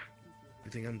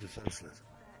 You think I'm defenseless?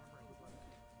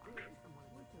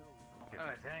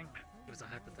 Alright, Hank. It was a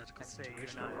hypothetical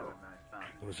situation.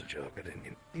 It was a joke. I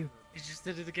didn't. You just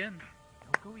did it again.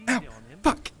 Ow,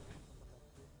 fuck.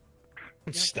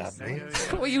 Stab me.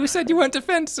 Well, you said you weren't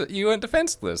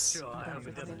defenseless.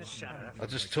 I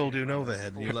just told you an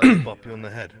overhead and you let me bop you on the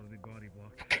head.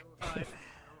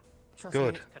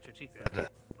 Good.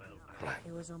 Right.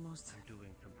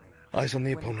 Eyes on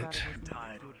the opponent.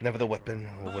 Never the weapon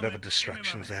or whatever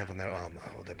distractions they have on their armor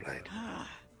or their blade.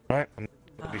 Right? I'm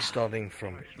going to be starting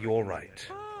from your right.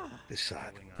 This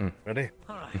side. Ready?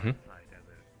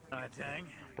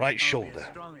 Right shoulder.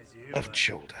 Left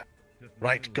shoulder.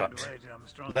 Right gut.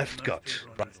 Left gut.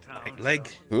 Right leg.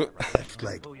 Left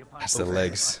leg. That's the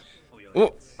legs.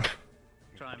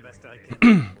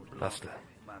 Faster.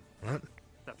 Right.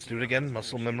 Let's do it again.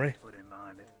 Muscle memory.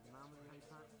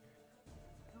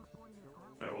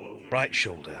 Right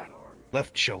shoulder.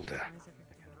 Left shoulder.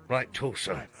 Right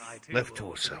torso. Left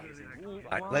torso.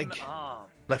 Right leg.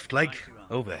 Left leg.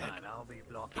 Overhead.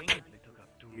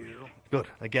 Good.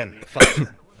 Again.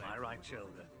 Faster.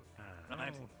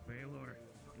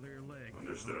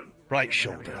 Right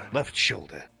shoulder, left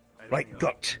shoulder, right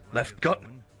gut, left gut,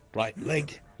 right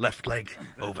leg, left leg,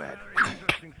 overhead.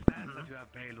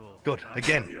 Good.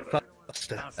 Again.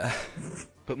 Faster.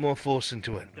 Put more force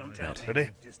into it. Ready?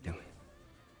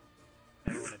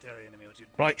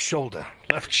 Right shoulder,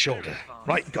 left shoulder,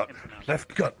 right gut,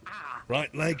 left gut,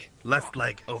 right leg, left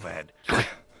leg, overhead.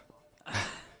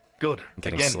 Good. I'm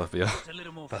getting Again. sloppier.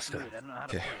 Faster.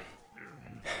 Okay.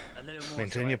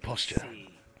 Maintain your posture.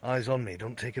 Eyes on me,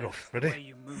 don't take it off.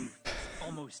 Ready?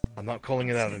 I'm not calling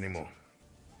it out anymore.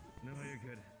 No, you're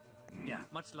good. Yeah,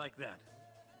 much like that.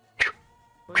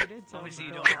 Obviously,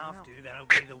 you don't have to. That'll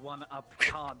be the one-up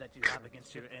card that you have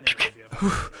against your enemy.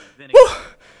 Then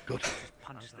Good.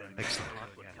 punch them. Excellent.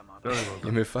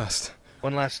 You move fast.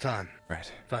 One last time.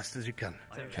 Right. Fast as you can.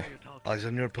 Okay. Eyes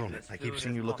on your opponent. I keep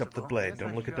seeing you look up the blade.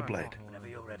 Don't look at the blade. Whenever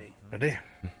you're ready. Ready?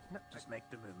 Just make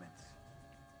the movements.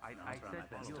 I said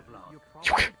that you're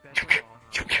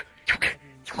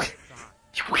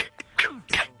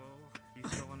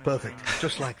Perfect.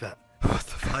 Just like that.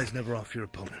 Eyes never off your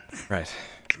opponent. Right.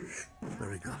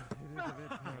 Very good.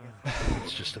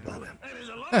 It's just about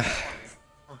it.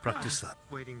 Practice that.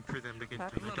 Waiting for them to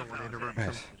get to me. I don't want to interrupt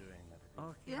Right.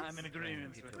 them. Yes. I'm in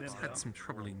agreement with them. Had some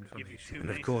troubling information. And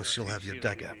of course, you'll have your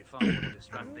dagger.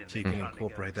 So you can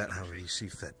incorporate that however you see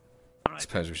fit. I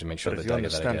suppose we should make sure But the if you dagger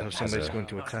that I understand get how has somebody's a... going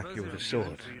to attack you with a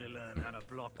sword.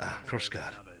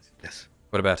 Crossguard. Yes.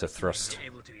 What about a thrust?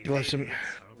 You have some...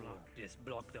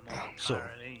 So,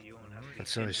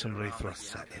 let's say somebody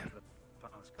thrusts at you.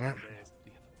 Right?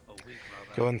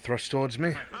 Go and thrust towards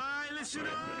me.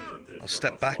 I'll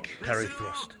step back, parry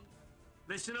thrust.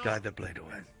 Guide the blade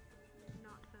away.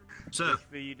 Sir.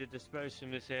 For you to disperse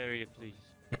from this area, please.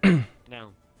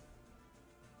 Now.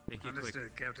 Take it quick.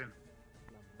 Understood, Captain.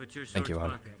 Put your Thank you,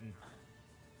 swords Anna. back.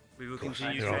 We will course.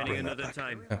 continue Here, I'll training bring that another back.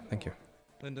 time. Oh, thank you.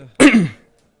 Linda,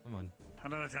 come on.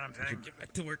 Another time, Tank. Get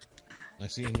back to work. I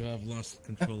see you have lost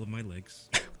control of my legs.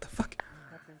 What the fuck?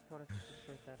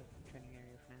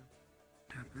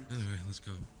 Anyway, let's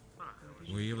go.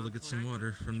 Were you able to get some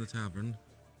water from the tavern?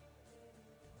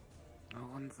 No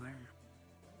one's there.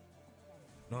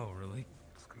 No, really?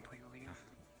 It's completely off.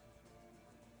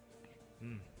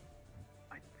 Hmm.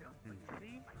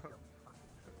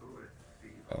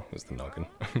 Oh, it was the noggin.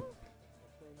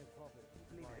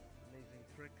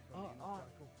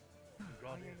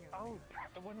 Oh,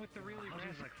 the one with the really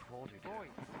big voice.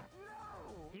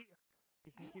 No!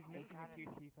 You think he's missing a few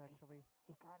teeth, actually?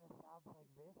 He kind of sounds like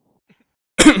this.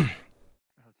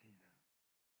 Oh, Jesus.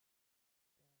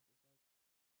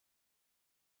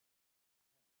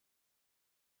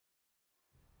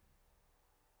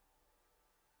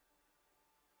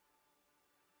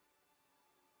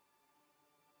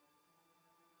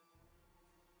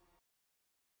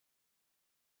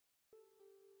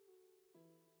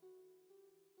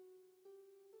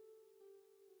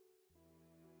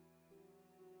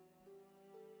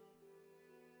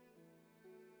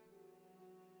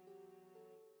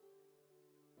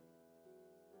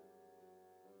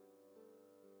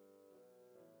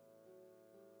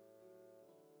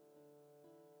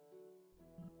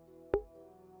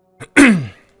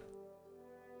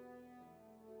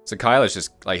 So Kyler's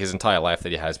just, like, his entire life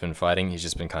that he has been fighting, he's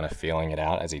just been kind of feeling it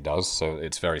out as he does, so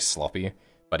it's very sloppy.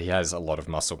 But he has a lot of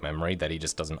muscle memory that he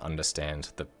just doesn't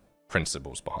understand the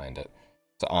principles behind it.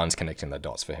 So Arn's connecting the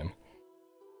dots for him.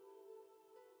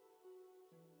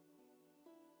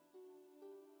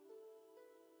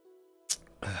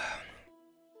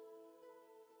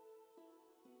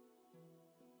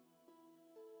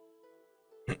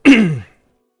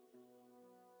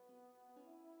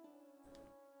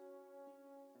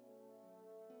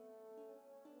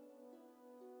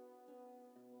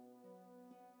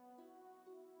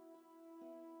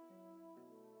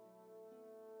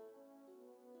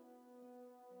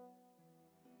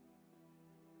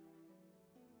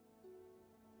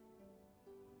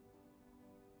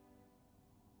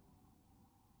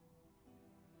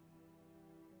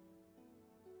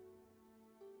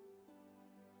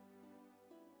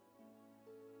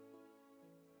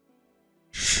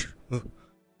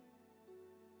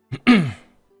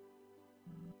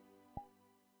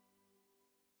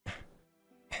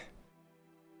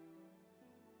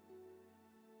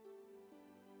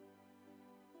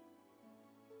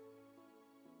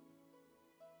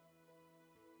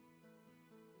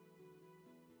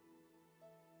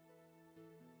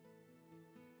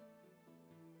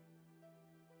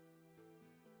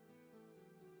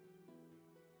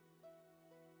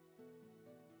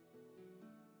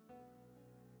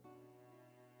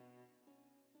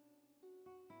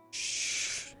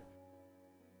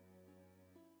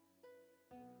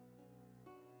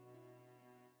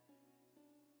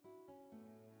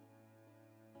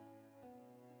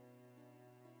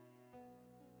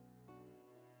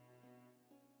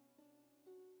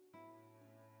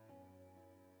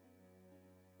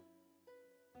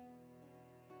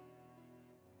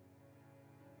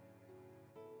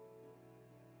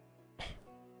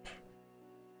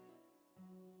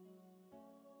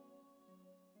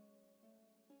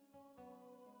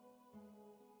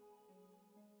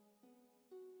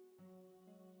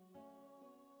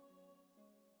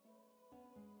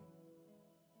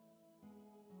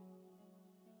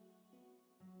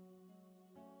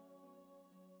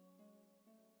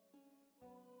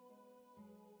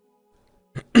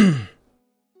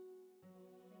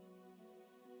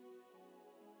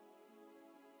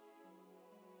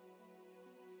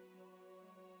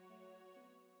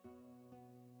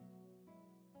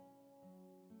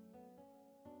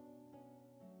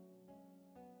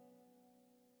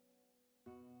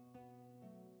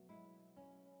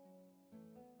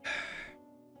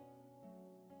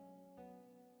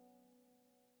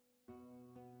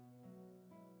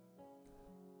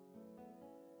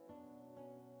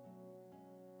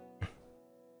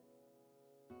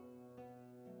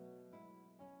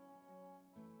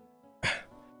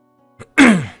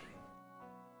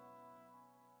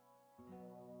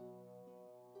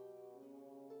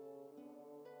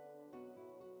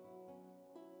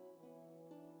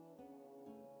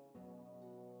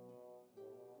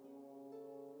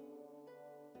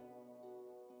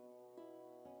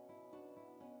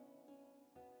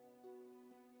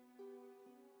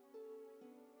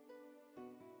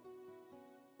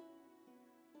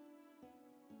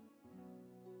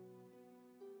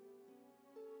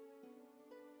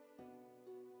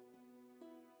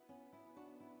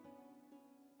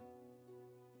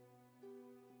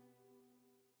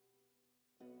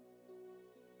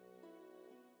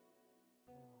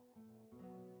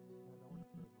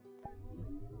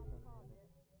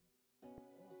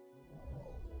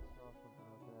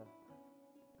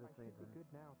 good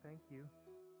now, thank you.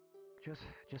 Just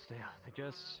stay out.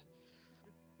 Just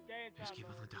keep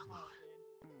on the down low.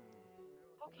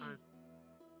 Okay.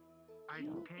 I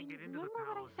You can't get into remember the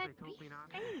what I palace. said? They told Be me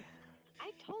not safe.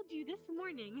 I told you this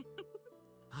morning.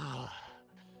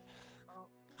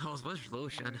 That was much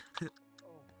lotion.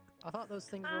 I thought those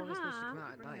things were only supposed to come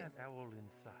out at Bring night. that owl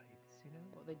inside, you know?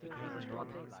 What they do The in girl the is broad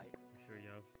wrong. daylight. I'm sure you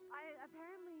have. I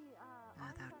apparently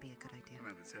That would be a good idea.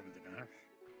 Well, the 7th of Ash.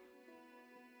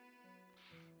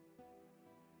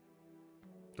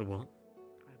 The what?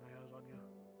 I have my eyes on you.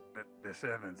 The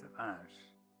 7th of Ash.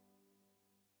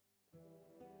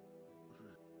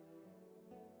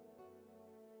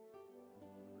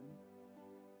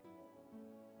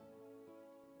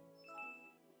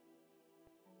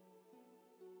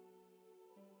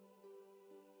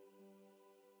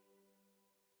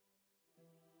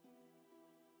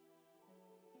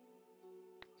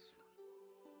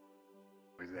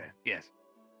 Was there? Yes.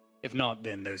 If not,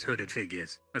 then those hooded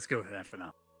figures. Let's go with that for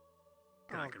now.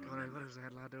 Oh, I can God, remember. what is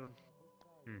that lad doing?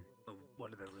 But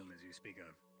what are the rumors you speak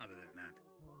of, other than that?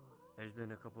 There's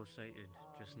been a couple sighted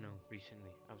just now,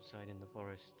 recently, outside in the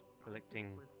forest,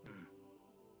 collecting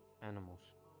animals.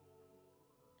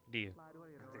 Deer.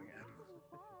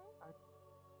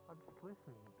 I'm just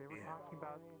listening. They were Yeah. talking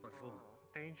about What for?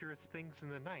 dangerous things in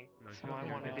the night. No, So I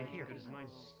wanted to hear.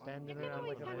 Standing You can around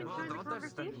always like come and join the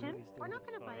conversation. We're not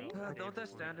gonna bite. Don't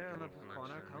just stand there in the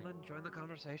corner. Come and join the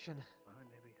conversation.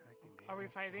 Are we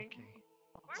fighting?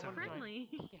 We're friendly.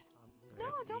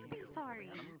 No, don't be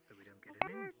sorry.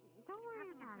 Don't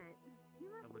worry about it.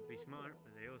 That would be smart,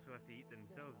 but they also have to eat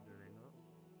themselves, do they not?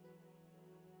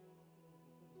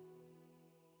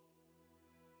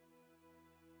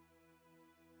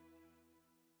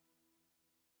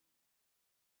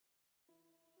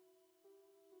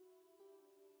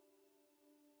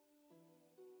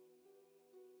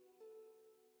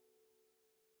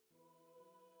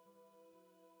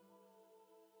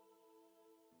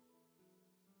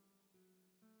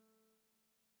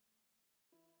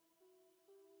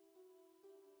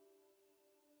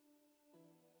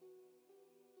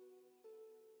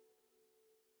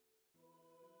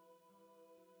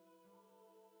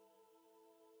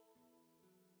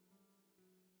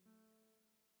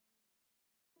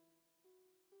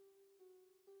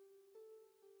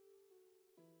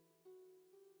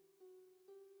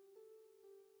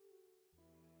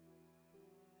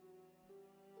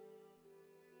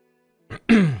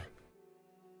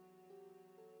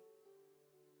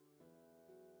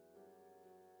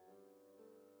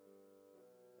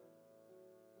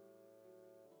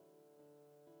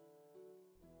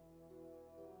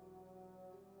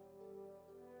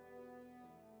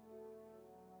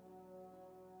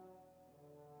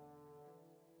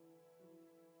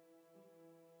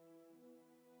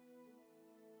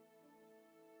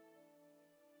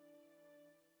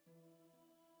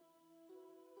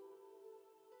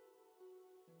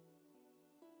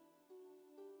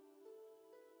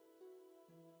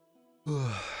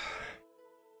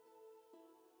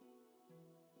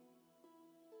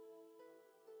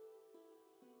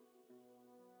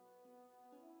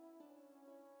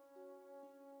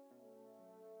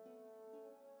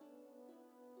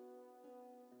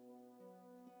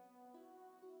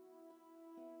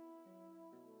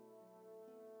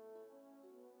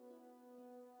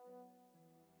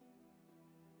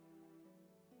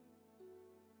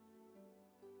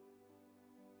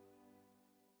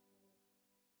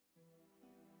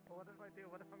 What if I do?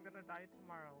 What if I'm gonna die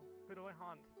tomorrow? Who do I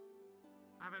haunt?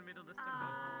 I haven't made a list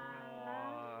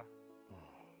of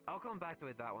I'll come back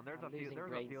with that one. There's a few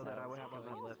that I would have on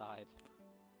my list. I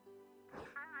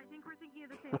think we're thinking of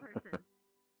the same person.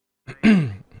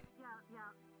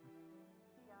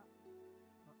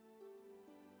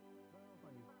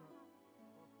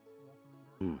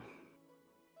 Yeah.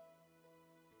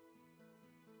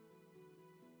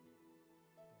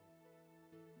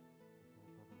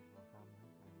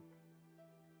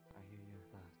 I hear you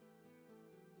fast.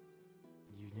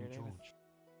 You knew George.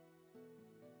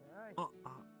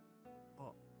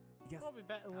 Yes. Probably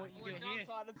better than what you get here.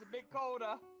 outside, it's a bit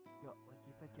colder.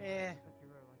 Yeah.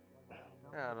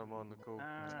 I don't mind the cool.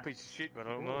 It's a piece of shit, but I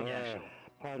don't mind. Yeah, sure.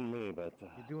 Pardon me, but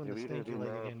You're doing the stinky leg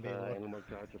again, Bailey.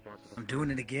 I'm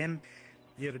doing it again.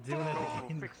 You're doing it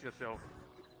again. Fix yourself.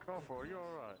 Go for it. You're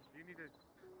all right. You need to.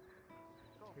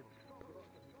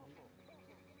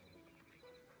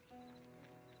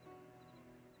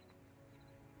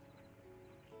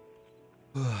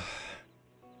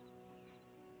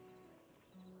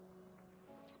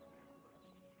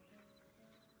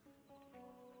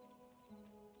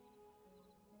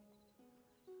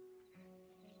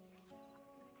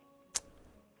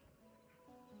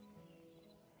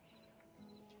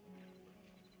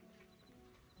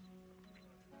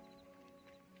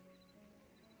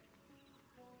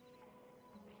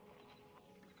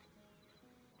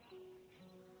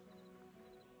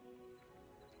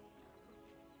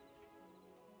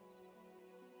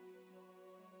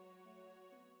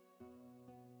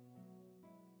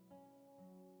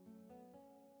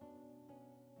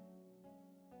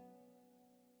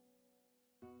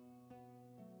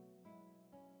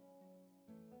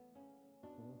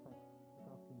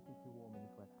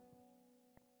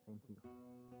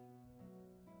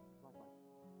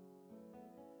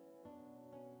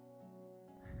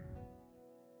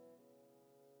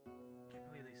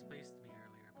 Completely spaced me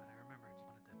earlier, but I remembered you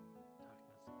wanted to talk about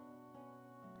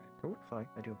something. Oh, sorry,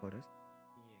 I do apologize.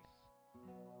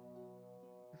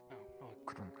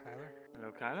 Kyler? Hello,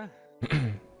 Kyler?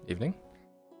 Evening.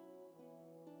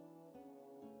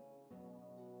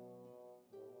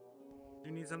 Do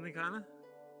you need something, Kyler?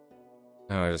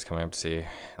 No, I was just coming up to see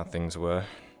how things were.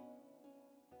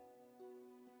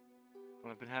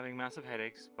 Well, I've been having massive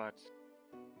headaches, but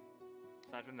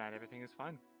aside from that, everything is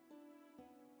fine.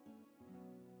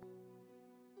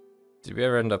 Did we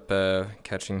ever end up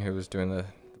catching who was doing the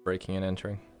breaking and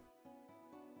entering?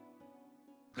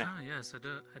 Ah, yes,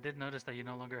 I did notice that you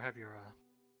no longer have your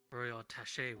royal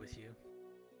attaché with you.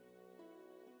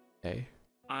 Hey?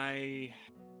 I,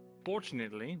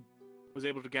 fortunately, was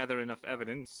able to gather enough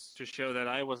evidence to show that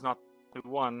I was not the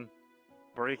one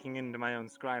breaking into my own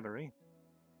scribery.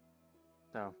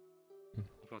 So,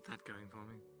 I've got that going for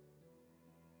me.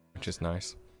 Which is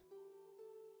nice.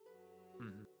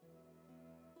 Mm-hmm.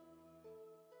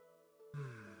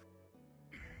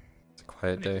 It's a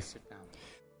quiet day. Sit down.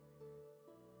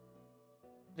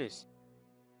 This.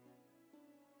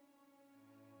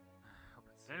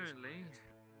 Apparently.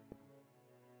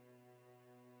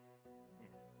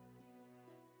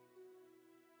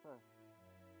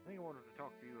 I think I wanted to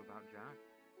talk to you about Jack.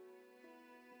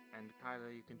 And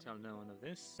Kyler, you can tell no one of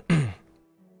this.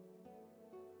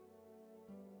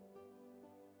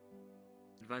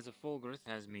 Advisor Fulgrith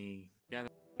has me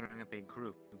gathering a big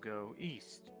group to go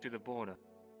east to the border.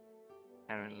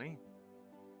 Apparently,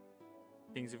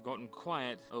 things have gotten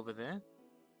quiet over there.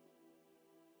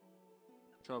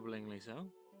 Troublingly so.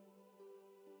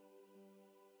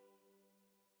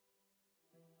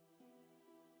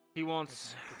 He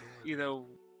wants either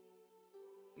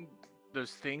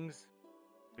those things.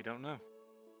 We don't know.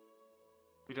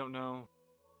 We don't know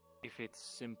if it's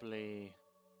simply...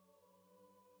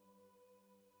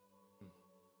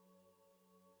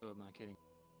 Who am I kidding?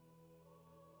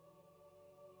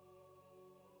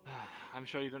 I'm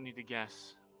sure you don't need to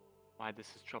guess why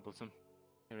this is troublesome,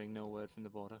 hearing no word from the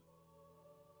border.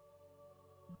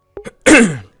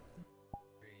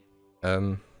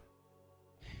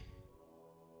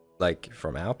 Like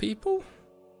from our people?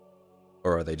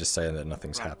 Or are they just saying that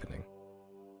nothing's Right. happening?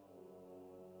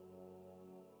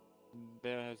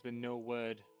 There has been no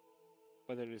word,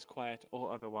 whether it is quiet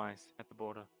or otherwise, at the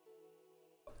border.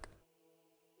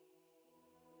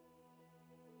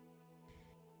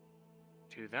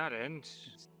 To that end,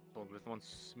 Fulgrith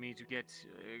wants me to get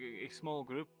a small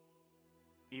group,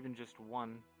 even just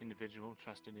one individual,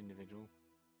 trusted individual,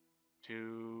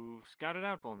 to scout it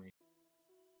out for me.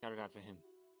 Scout it out for him.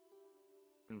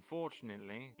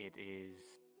 Unfortunately, it is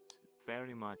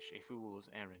very much a fool's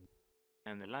errand,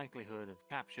 and the likelihood of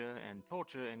capture and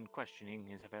torture and questioning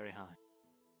is very high.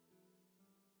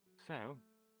 So,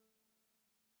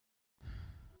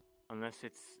 unless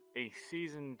it's a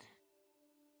seasoned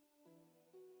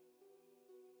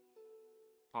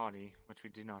party, which we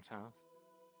do not have,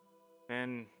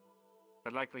 then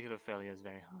the likelihood of failure is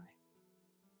very high.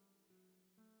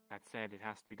 That said, it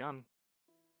has to be done.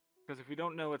 Because if we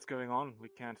don't know what's going on, we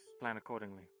can't plan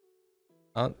accordingly.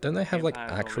 Don't they have like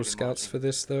Empire's actual already scouts marching. for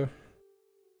this though?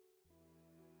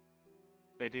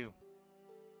 They do.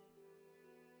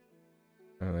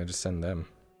 Oh, they just send them.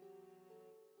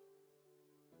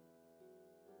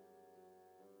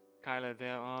 Kyler,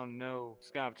 there are no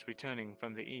scouts returning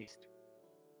from the east.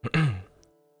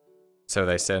 So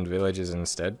they send villagers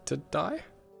instead to die?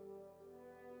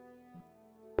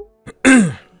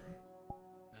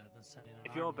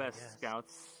 If your best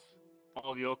scouts,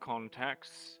 all your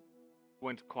contacts,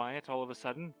 went quiet all of a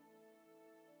sudden,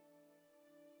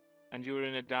 and you were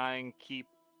in a dying keep,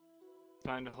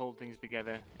 trying to hold things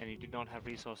together, and you did not have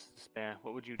resources to spare,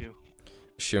 what would you do?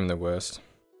 Assume the worst.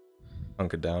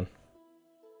 Hunker down.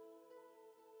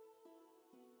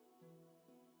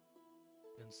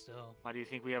 And still, Why do you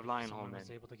think we have Lionhorn someone then?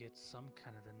 was able to get some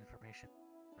kind of information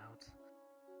out.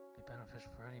 Be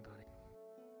beneficial for anybody.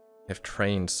 If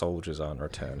trained soldiers aren't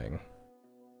returning.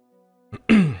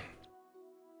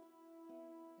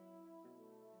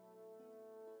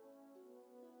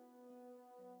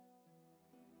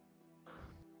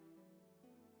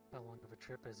 How long of a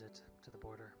trip is it to the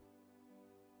border?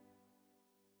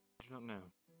 I do not know.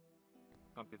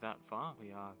 Can't be that far,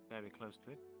 we are very close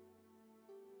to it.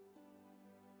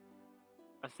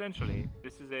 Essentially,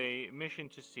 this is a mission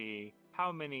to see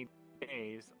how many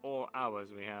days or hours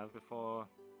we have before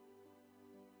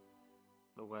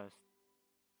the West.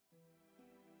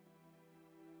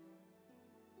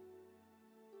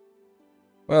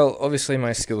 Well, obviously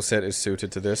my skill set is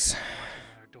suited to this.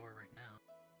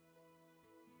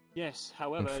 Yes,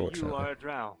 however, you Unfortunately. are a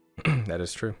Drow. That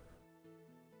is true.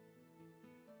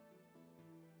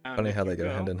 And Funny if how you they go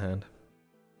hand in hand.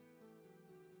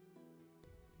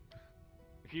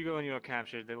 If you go and you are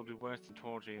captured, they will do worse than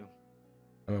torture you.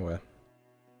 I'm aware.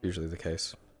 Usually the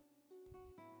case.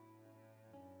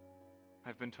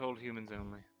 I've been told humans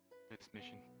only. This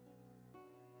mission.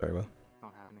 Very well.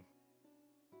 Not happening.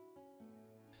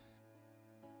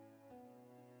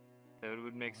 So it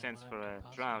would make sense for a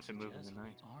Drow to move in the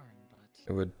night.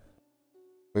 It would.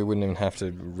 We wouldn't even have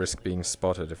to risk being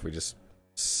spotted if we just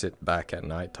sit back at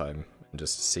night time and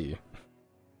just see.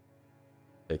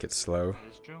 Take it slow.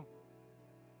 That is true.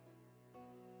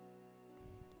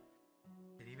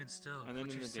 But even still, And then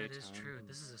what in you the said is daytime, true.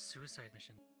 This is a suicide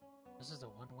mission. This is a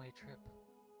one-way trip.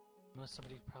 Most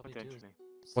somebody would probably do is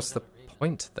What's send the out a raven.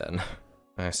 point then?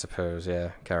 I suppose,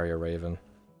 yeah. Carry a raven.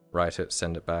 Write it,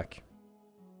 send it back.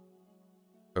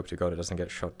 Hope to God it doesn't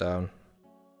get shot down.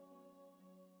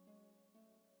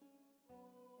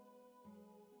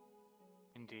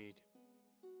 Indeed.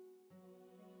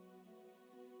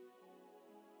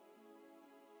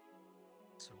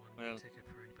 It's a one-way ticket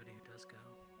for anybody who does go.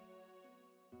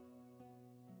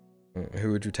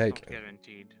 Who would you take? Not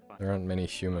guaranteed, but There aren't many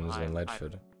humans high- in high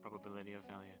Ledford. Probability of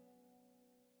failure.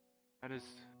 That is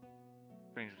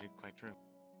strangely quite true.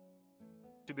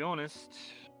 To be honest,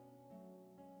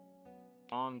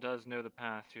 On does know the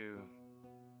path to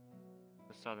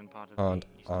the southern part of Can't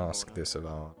the eastern ask border. this of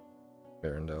our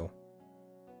Mirandel.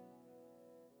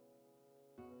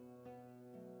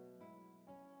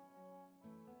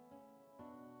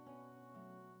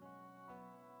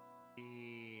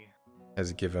 He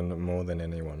Has given more than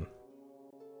anyone.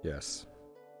 Yes.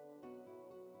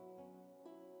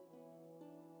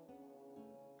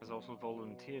 has also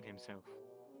volunteered himself.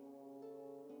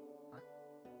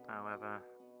 However,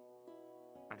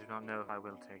 I do not know if I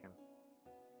will take him.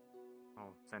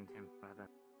 Or send him, rather.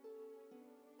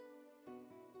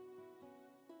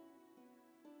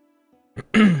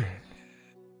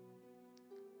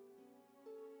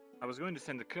 I was going to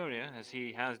send a courier, as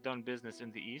he has done business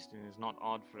in the east, and it is not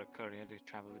odd for a courier to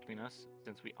travel between us,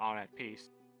 since we are at peace.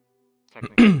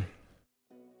 Technically.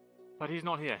 But he's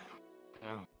not here.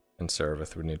 So, And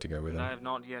Seraph would need to go with and I him. have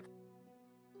not yet...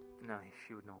 No,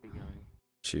 she would not be going.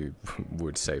 She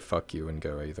would say fuck you and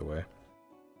go either way.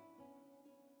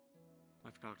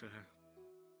 I've talked to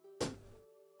her.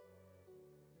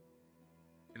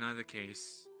 In either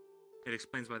case, it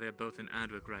explains why they're both in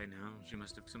Adwick right now. She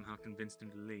must have somehow convinced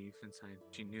him to leave, since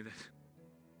she knew that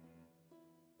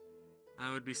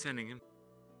I would be sending him.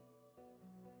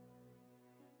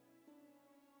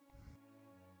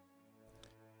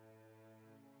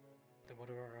 Then what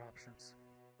are our options?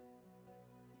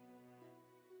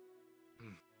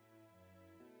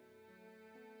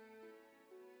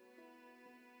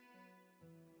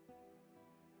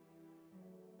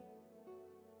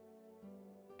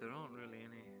 There aren't really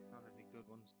not any good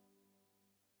ones.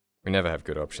 We never have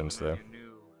good options though.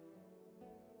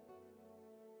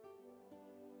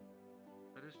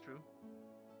 That is true.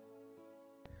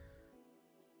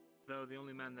 Though the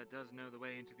only man that does know the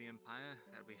way into the Empire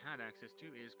that we had access to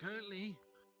is currently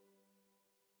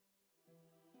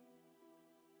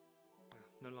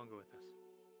no longer with us.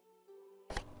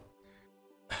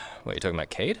 What, you talking about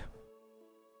Cade?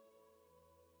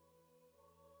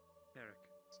 Derek.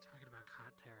 It's talking about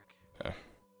hot Derek. Oh.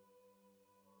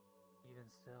 Even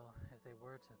still, if they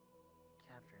were to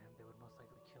capture him, they would most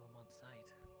likely kill him on sight,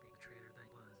 being the traitor that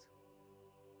he was.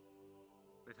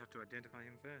 We'd have to identify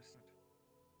him first.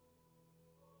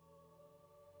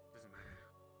 Doesn't matter.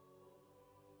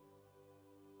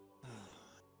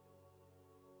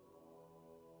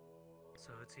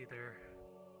 So it's either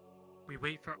we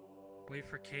wait for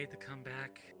Cade to come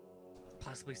back,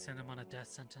 possibly send him on a death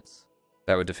sentence.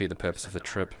 That would defeat the purpose of the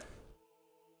trip.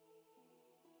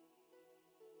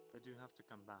 They do have to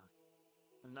come back.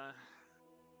 And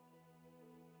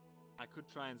I could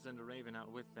try and send a raven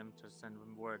out with them to send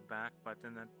them word back, but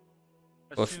then that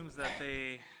Well, if- assumes that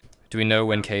they Do we know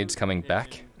when Cade's coming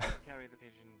back? carry the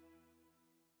pigeon.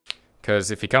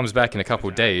 Because if he comes back in a couple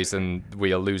days, then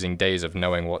we are losing days of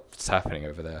knowing what's happening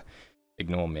over there.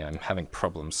 Ignore me, I'm having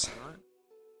problems.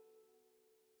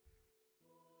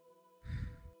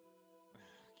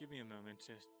 Give me a moment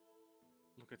to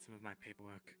look at some of my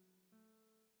paperwork.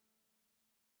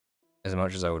 As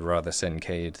much as I would rather send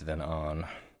Cade than Arn,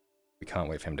 we can't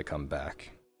wait for him to come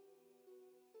back.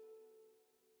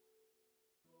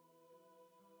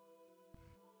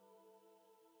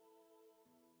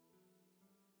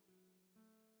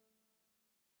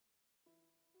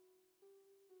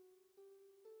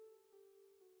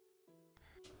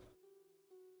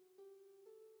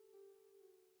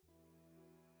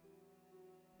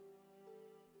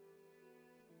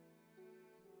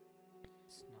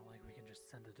 It's not like we can just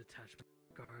send a detachment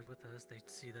guard with us. They'd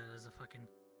see that as a fucking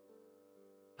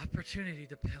opportunity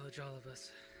to pillage all of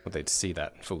us. Well, they'd see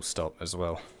that full stop as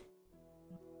well.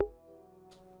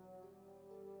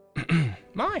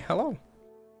 My, hello.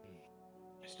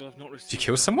 I still have not received Did you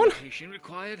kill someone? documentation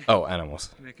required Oh, animals.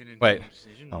 to make an Wait. informed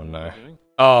decision Oh on what no. we're doing.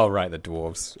 Oh, right, the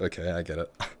dwarves. Okay, I get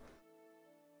it.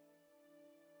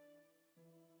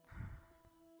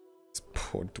 These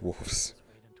poor dwarves.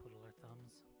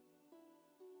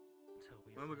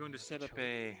 When we're going to set up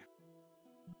a...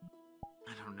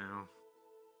 I don't know.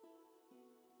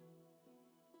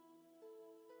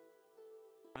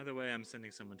 Either way, I'm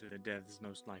sending someone to their deaths,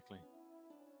 most likely.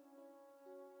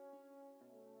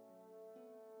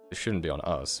 It shouldn't be on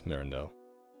us, Mirandel.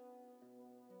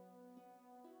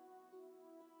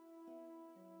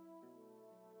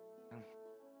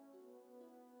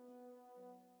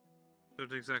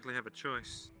 Don't exactly have a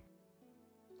choice.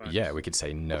 But Yeah, we could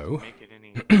say no. make it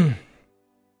any...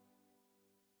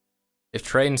 If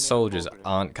trained soldiers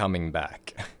aren't coming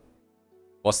back,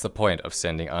 what's the point of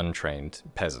sending untrained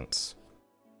peasants?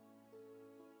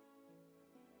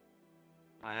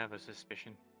 I have a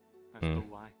suspicion as Hmm. to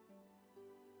why.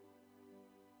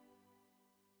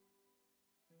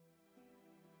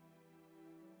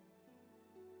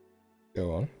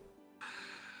 Go on.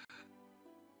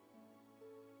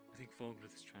 I think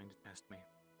Fulgrith is trying to test me.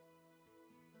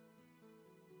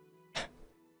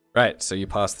 Right, so you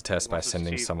passed the test by What's the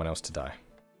sending chief? someone else to die.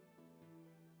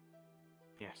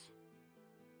 Yes.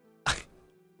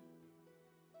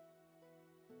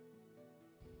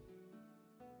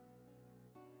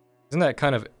 Isn't that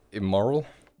kind of immoral?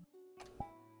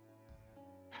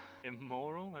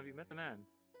 Immoral? Have you met the man?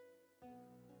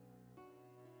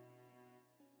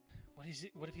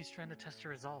 What if he's trying to test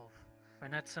your resolve? Why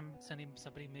not send him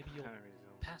somebody? Maybe you'll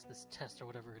pass this test or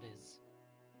whatever it is.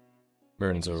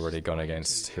 Mirren's already gone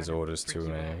against his orders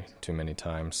too many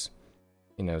times.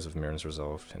 He knows if Mirren's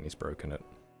resolved and he's broken it.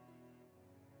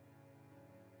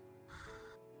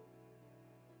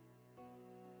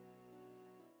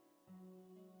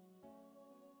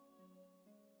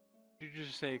 Did you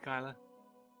just say, Kyler?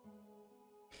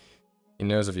 He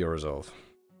knows of your resolve.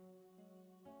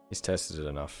 He's tested it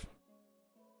enough.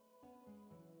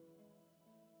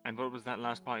 And what was that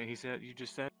last part he said? You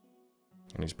just said?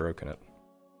 And he's broken it.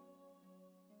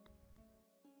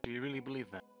 Do you really believe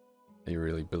that? Are you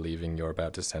really believing you're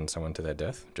about to send someone to their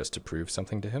death just to prove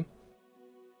something to him?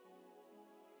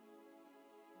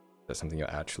 Is that something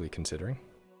you're actually considering?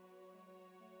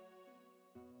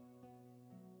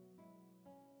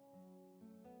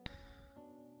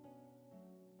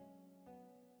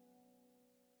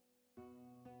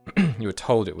 You were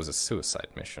told it was a suicide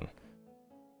mission.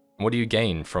 What do you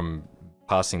gain from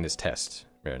passing this test,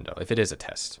 Mirandel, if it is a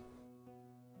test?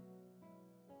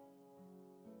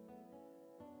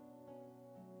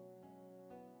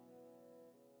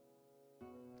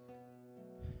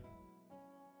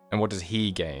 And what does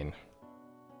he gain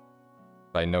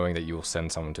by knowing that you will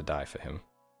send someone to die for him?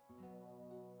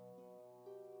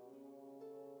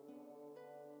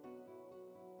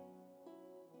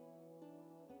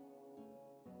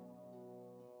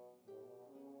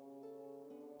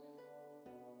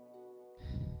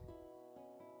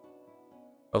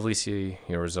 Obviously,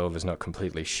 your resolve is not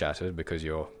completely shattered because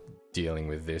you're dealing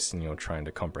with this and you're trying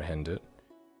to comprehend it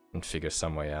and figure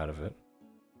some way out of it.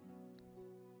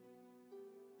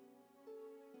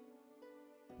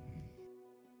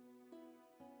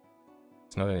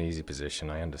 It's not an easy position,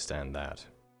 I understand that.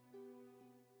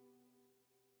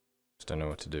 Just don't know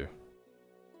what to do.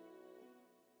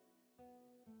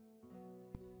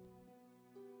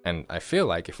 And I feel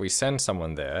like if we send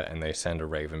someone there and they send a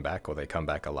raven back or they come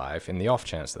back alive, in the off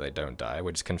chance that they don't die,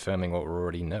 we're just confirming what we're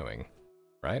already knowing,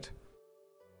 right?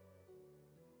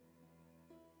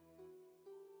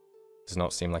 Does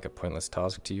not seem like a pointless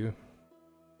task to you?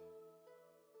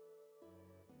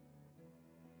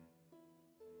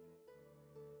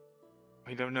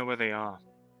 We don't know where they are.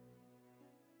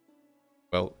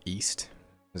 Well, east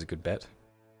is a good bet.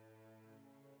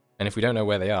 And if we don't know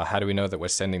where they are, how do we know that we're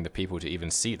sending the people to even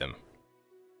see them?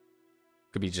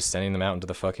 Could be just sending them out into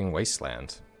the fucking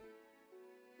wasteland.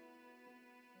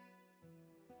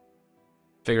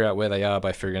 Figure out where they are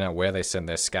by figuring out where they sent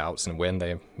their scouts and when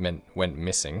they went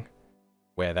missing.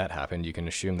 Where that happened, you can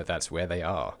assume that that's where they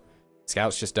are.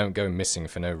 Scouts just don't go missing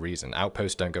for no reason.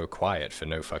 Outposts don't go quiet for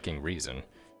no fucking reason.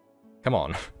 Come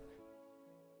on.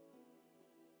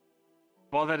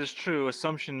 While that is true,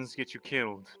 assumptions get you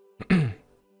killed.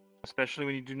 Especially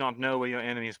when you do not know where your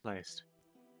enemy is placed.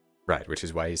 Right, which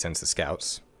is why he sends the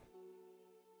scouts.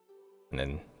 And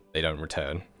then they don't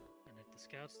return. And if the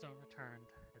scouts don't return,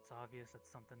 it's it's obvious that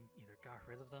something either got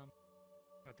rid of them,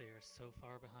 or they are so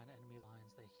far behind enemy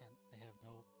lines they have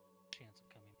no chance of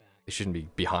coming back. They shouldn't be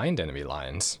behind enemy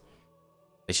lines.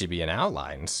 They should be in our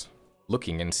lines,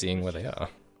 looking and seeing where they are.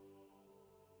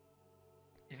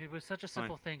 If it was such a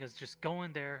simple thing as just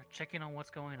going there, checking on what's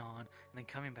going on, and then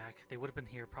coming back, they would have been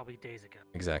here probably days ago.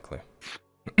 Exactly.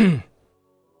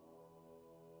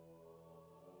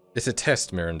 It's a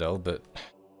test, Mirandel, but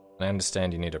I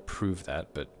understand you need to prove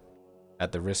that, but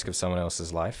at the risk of someone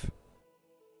else's life?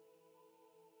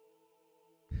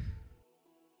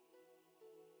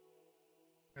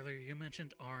 Earlier you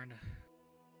mentioned Arn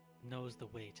knows the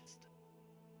way test.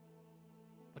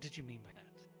 What did you mean by that?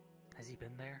 Has he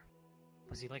been there?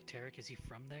 Was he like Tarek? Is he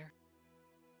from there?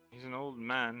 He's an old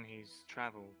man. He's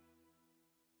traveled.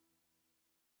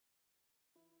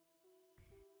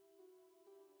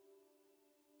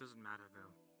 Doesn't matter though.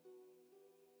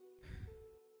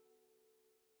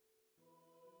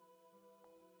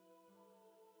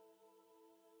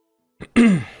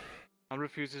 I'll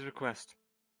refuse his request.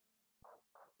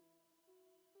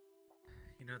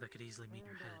 You know that could easily mean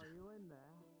your head.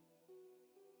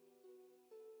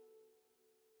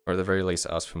 Or at the very least,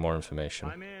 ask for more information.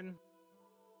 I'm in.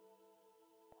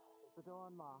 Is the door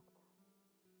unlocked?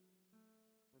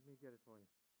 Let me get it for you.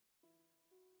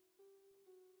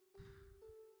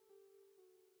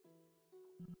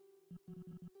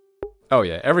 Oh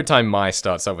yeah, every time Mai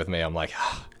starts up with me, I'm like,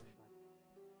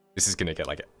 this is gonna get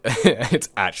like, it's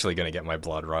actually gonna get my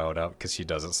blood riled up because she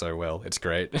does it so well. It's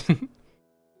great.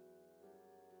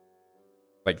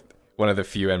 Like, one of the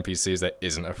few NPCs that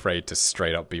isn't afraid to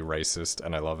straight up be racist,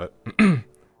 and I love it.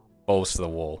 Balls to the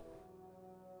wall.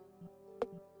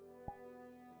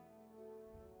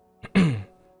 When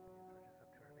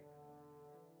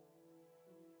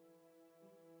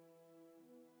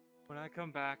I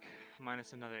come back,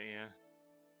 minus another ear,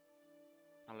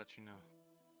 I'll let you know.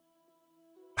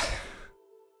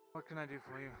 What can I do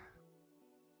for you?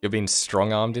 You're being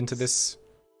strong-armed into this?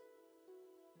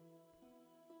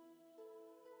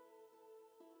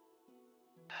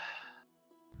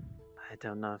 I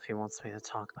don't know if he wants me to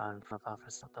talk about it in front of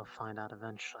others, but they'll find out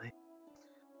eventually.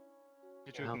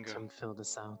 I helped him fill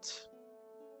this out.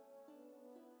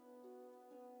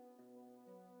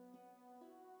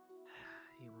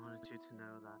 He wanted you to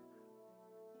know that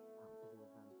after the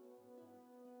event,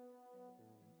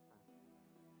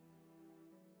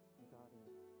 regarding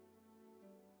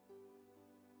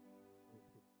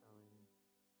Lupus going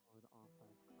over the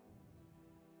authorized crime.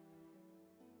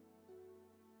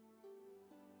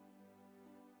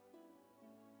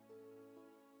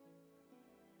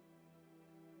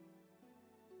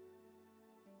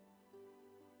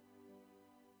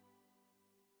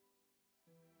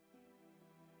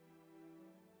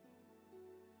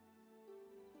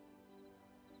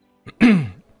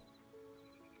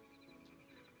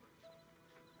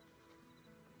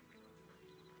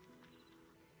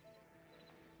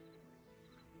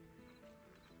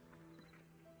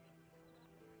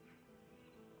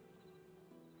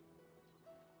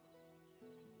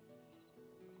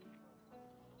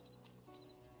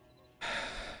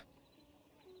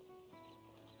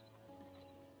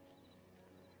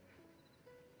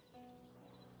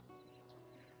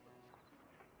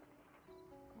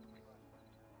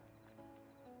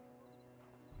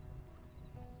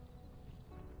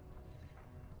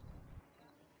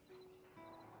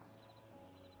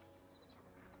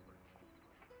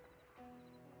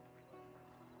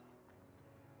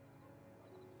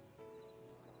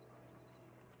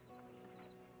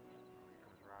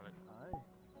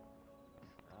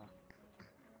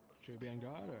 Should we be on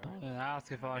guard or?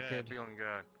 Ask if I could. Be on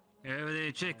guard. Yeah,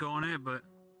 they check on it, but.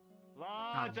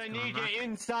 Lads, I it's need going you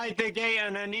inside the gate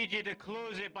and I need you to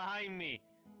close it behind me.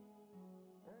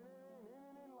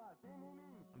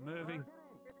 I'm moving.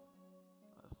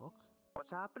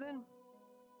 What's happening?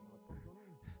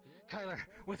 Kyler,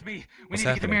 with me. We What's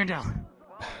need to get the happening? mirror down.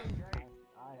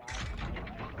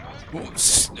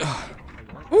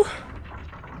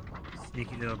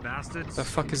 Sneaky little bastards. The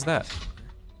fuck is that?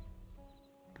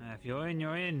 If you're in,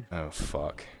 you're in. Oh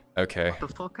fuck. Okay. What the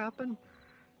fuck happened?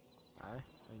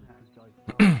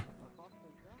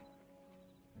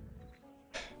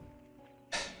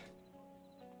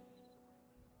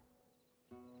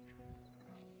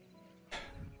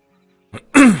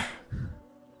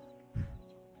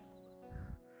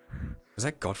 Was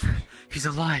that Godfrey? He's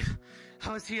alive.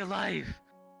 How is he alive?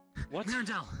 What?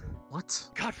 Mirandel. What?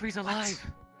 Godfrey's alive.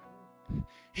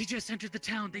 He just entered the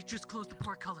town. They just closed the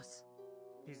portcullis.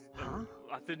 He's.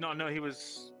 I did not know he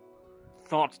was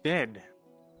thought dead.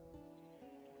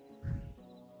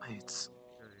 Wait.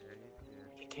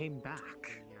 He came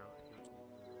back.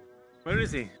 Where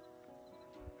is he?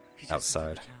 He's just Outside.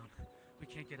 inside town. We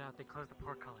can't get out. They closed the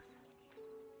portcullis.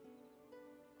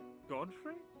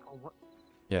 Godfrey? Oh, what?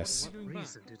 Yes. For what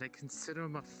reason do they consider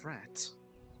him a threat?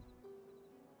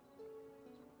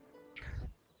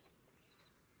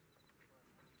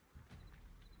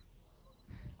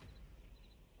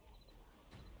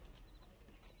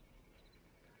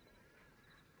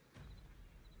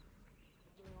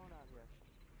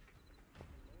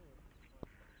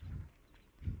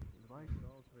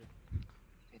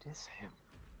 It is him.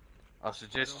 I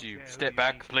suggest you step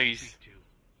back, please.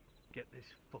 Get this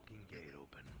fucking gate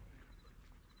open.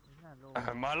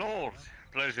 My lord,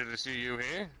 pleasure to see you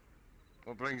here.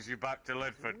 What brings you back to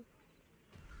Ledford?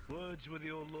 Words with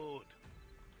your lord.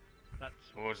 That's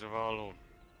Words of our lord.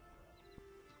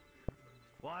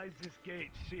 why is this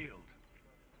gate sealed?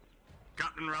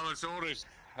 Captain Rallis orders.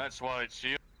 That's why it's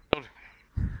sealed.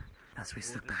 As we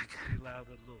step back, Allow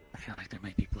the lord. I feel like there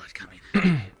might be blood coming.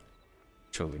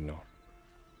 Surely no.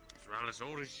 It's Rallis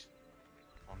orders.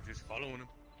 I'm just following him.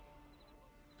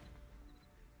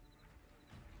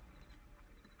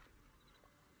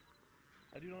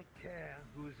 I do not care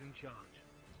who is in charge.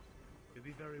 It would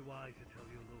be very wise to tell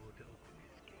your lord to open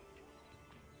his gate.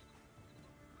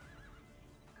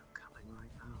 Coming right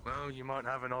now. Well, you might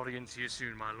have an audience here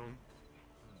soon, my lord.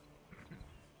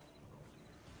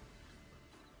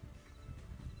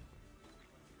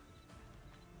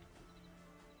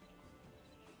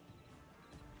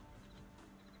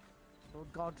 Lord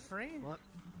Godfrey? What?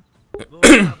 Lord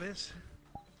Travis,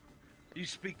 you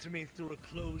speak to me through a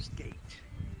closed gate.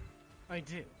 I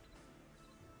do.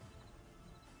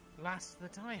 Last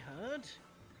that I heard,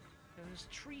 there is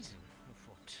treason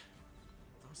afoot.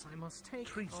 Thus I must take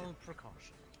all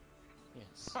precaution.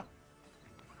 Yes.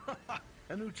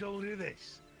 And who told you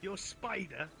this? Your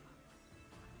spider?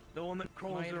 The one that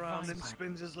crawls My around and advisor.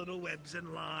 spins his little webs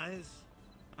and lies?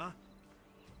 Huh?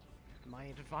 My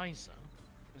advisor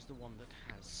is the one that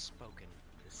has spoken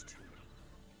this to me.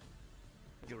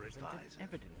 Your Presented advisor?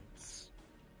 Evidence.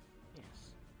 Yes.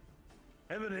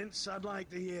 Evidence? I'd like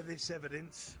to hear this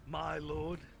evidence, my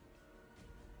lord.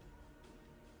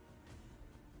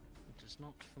 It is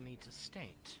not for me to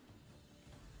state.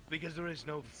 Because there is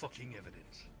no fucking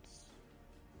evidence.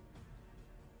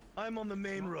 I'm on the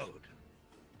main road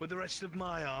with the rest of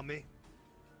my army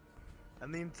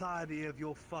and the entirety of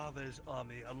your father's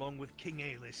army, along with King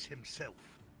Aelys himself.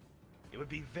 It would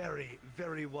be very,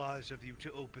 very wise of you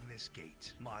to open this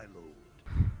gate, my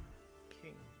lord.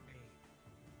 King.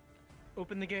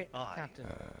 Open the gate, Aye. Captain.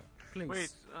 Please.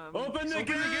 Wait, Open the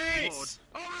gates!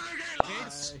 Open the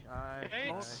gates! Gates.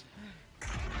 Gates.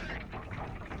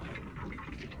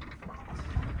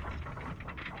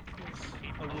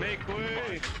 Make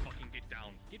way! Fucking get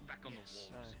down. Get back on the walls.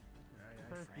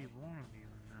 Thirsty one of you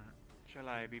in that. Shall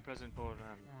I be present for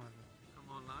Come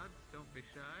on, lad. Don't be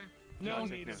shy. No I'll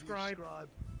need, take scribe. Go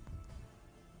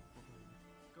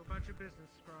about your business,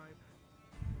 scribe.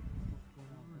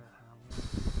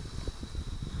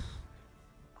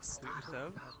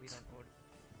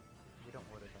 We don't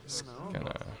order them. Just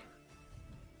gonna...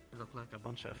 You look like a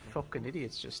bunch of fucking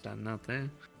idiots just standing out there.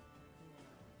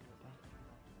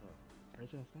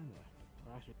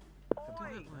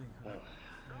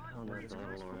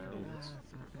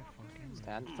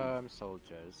 Stand firm,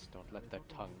 soldiers. Don't let their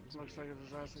tongues. Looks like a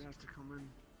disaster has to come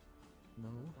in. No,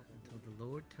 until the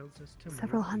Lord tells us to.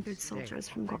 Several hundred soldiers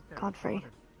from Godfrey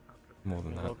More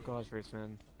than that. Godfrey's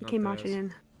men. came marching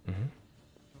in. Mm-hmm.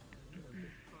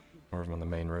 More of them on the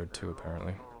main road too,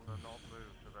 apparently.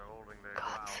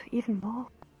 God, even more.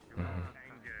 Mm-hmm.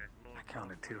 I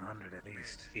counted 200 at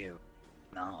least. You.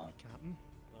 No. Captain.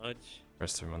 Lodge.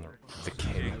 Rest of them on the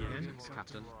king.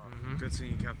 Captain. Good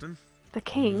seeing you, Captain. The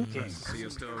king? See you're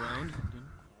still around.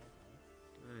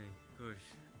 Hey, good.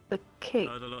 The king.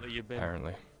 How'd a lot of you been?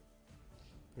 Apparently.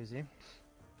 Busy.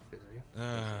 Busy. More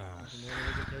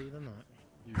to tell you than that.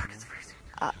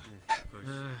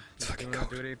 It's fucking Doing our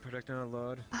cold. duty, protecting our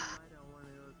lord.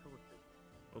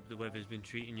 Hope the weather's been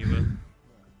treating you well.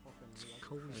 It's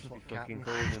cold as It's fuck, fucking Captain.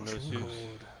 cold in those suits.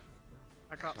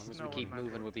 I got As long as snow we keep on my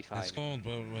moving, we'll be fine. It's cold,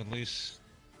 but at least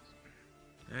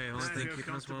Hey, I Nice. think Feel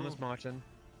keeping us warm as comfortable? marching.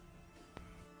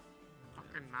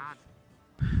 Fucking mad.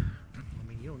 I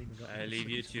mean, you don't even got. I leave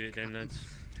you to it then, lads.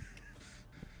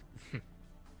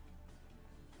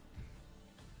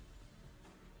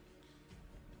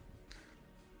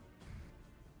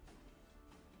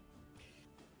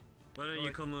 Why don't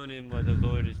you come on in while the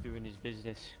Lord is doing his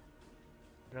business?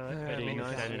 Right, Better you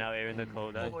nice. standing out here in the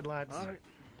cold, eh? Forward, lads. Sure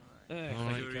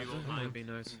Alright, you won't mind, be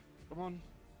nice. Come on.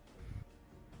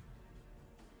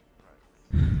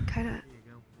 Kinda. Here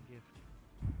you go. A gift.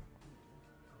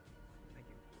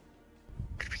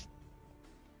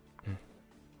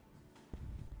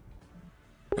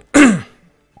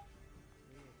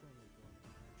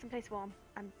 Someplace warm.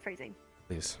 I'm freezing.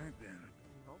 Please. Sorry.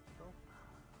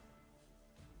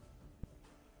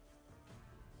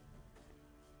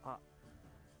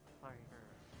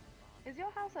 Is your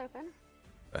house open?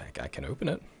 I can open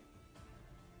it.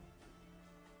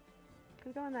 Can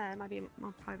we go in there? It might be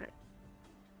more private.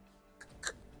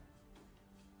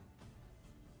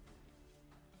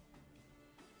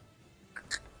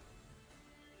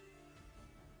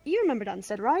 You remember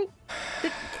Dunstead, right?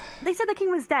 They said the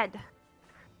king was dead.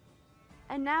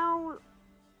 And now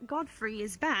Godfrey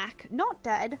is back. Not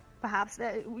dead, perhaps.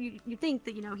 You think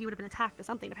that, you know, he would have been attacked or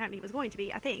something. Apparently he was going to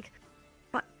be, I think.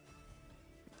 But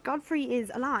Godfrey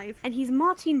is alive, and he's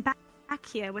marching back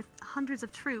here with hundreds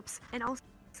of troops. And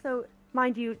also,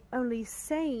 mind you, only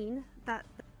saying that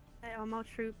there are more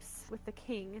troops with the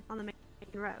king on the main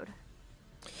road.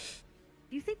 Do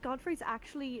you think Godfrey's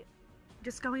actually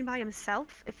just going by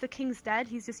himself? If the king's dead,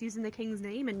 he's just using the king's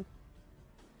name and...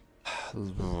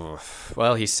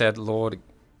 Well, he said Lord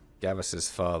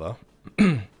Gavis's father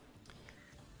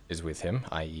is with him,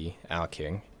 i.e. our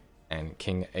king, and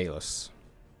King Aelus.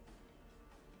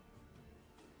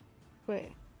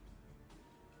 Wait.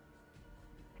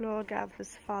 Lord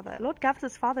Gavis's father. Lord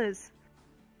Gavis's father is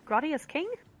Gradius king?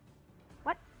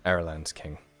 What? Aralan's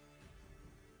king.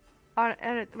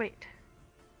 Wait.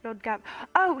 Lord Gav.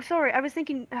 Oh, sorry. I was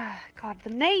thinking. God, the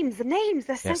names.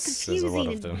 They're so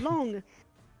confusing and long.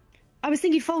 I was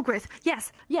thinking Fulgrith.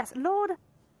 Yes. Lord.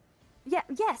 Yeah.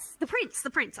 Yes. The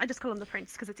prince. I just call him the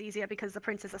prince because it's easier because the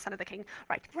prince is the son of the king.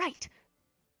 Right.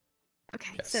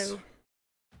 Okay. Yes. So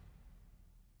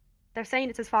they're saying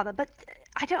it's his father, but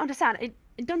I don't understand.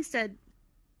 In Dunstead,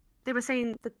 they were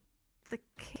saying that the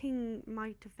king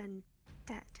might have been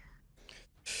dead.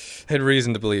 Had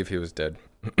reason to believe he was dead.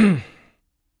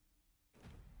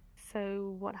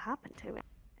 So what happened to him?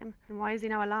 And why is he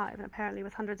now alive? And apparently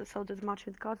with hundreds of soldiers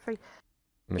marching with Godfrey.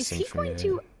 Is he going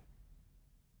to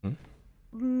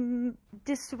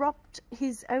disrupt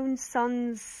his own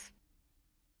son's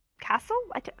castle?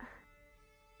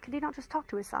 Could he not just talk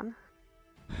to his son?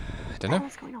 I don't know.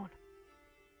 What's going on?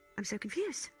 I'm so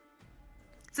confused.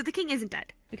 So the king isn't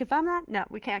dead. We confirm that? No,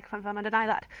 we can't confirm and deny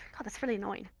that. God, that's really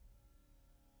annoying.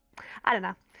 I don't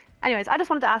know. Anyways, I just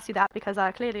wanted to ask you that because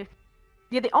clearly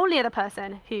you're the only other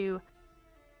person who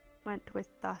went with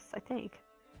us, I think.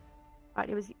 Right,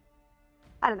 it was...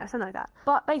 I don't know, something like that.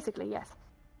 But basically, yes.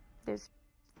 There's...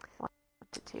 wanted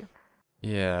to...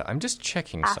 Yeah, I'm just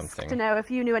checking ask something. to know if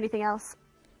you knew anything else.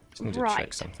 Just need to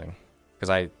check something. Because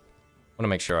I want to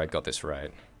make sure I got this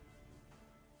right.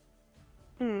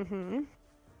 Mm-hmm.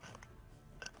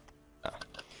 Oh.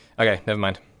 Okay, never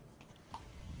mind.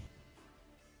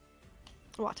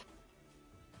 What?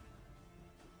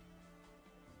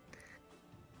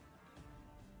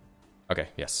 Okay,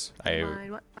 yes.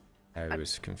 I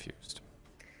was confused.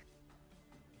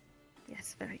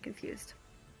 Yes, very confused.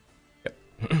 Yep.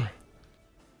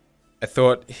 I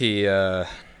thought he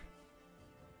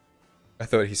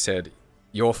said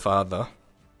your father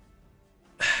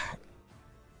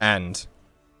and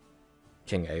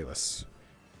King Aelus.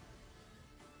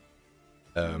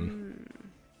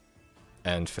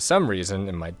 And for some reason,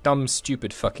 in my dumb,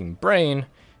 stupid fucking brain,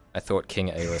 I thought King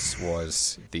Aelus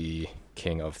was the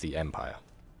king of the Empire.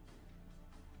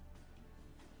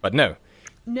 But no.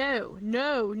 No.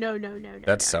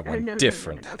 That's someone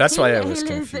different. That's why I was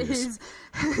confused.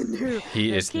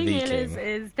 He is the king. King Aelus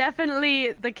is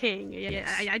definitely the king. Yeah,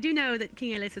 Yes. I do know that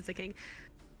King Aelus is the king.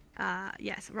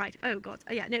 Yes, right. Oh god.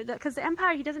 Yeah, no, because the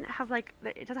Empire, it doesn't have like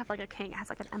a king. It has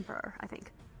like an emperor, I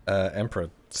think. Emperor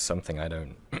something I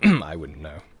don't... I wouldn't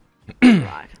know.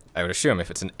 Right. I would assume if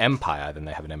it's an empire, then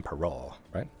they have an emperor,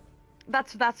 right?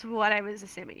 That's what I was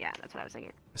assuming. Yeah, that's what I was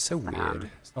thinking. It's so weird.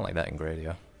 It's not like that in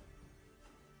Gradia.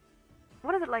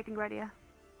 What is it like in Gradia?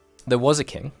 There was a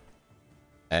king,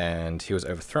 and he was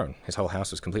overthrown. His whole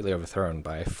house was completely overthrown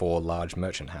by 4 large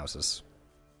merchant houses.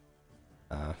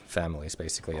 Families,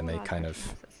 basically, and they kind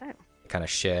of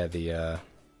share the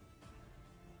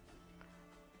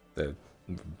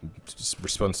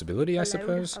responsibility, I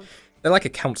suppose. They're like a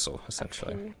council,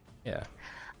 essentially. Yeah.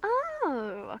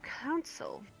 Oh, a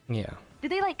council. Yeah. Do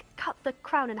they like cut the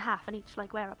crown in half and each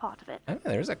like wear a part of it? I don't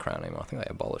know, there is a crown anymore. I think they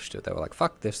abolished it. They were like,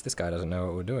 fuck this guy doesn't know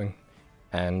what we're doing.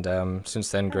 And since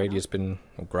then,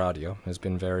 Gradia has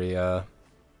been very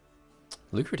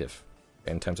lucrative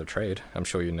in terms of trade. I'm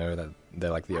sure you know that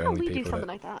they're like the only people we do something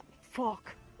like that?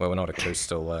 Fuck. Well, we're not a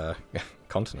coastal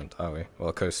continent, are we? Well,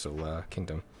 a coastal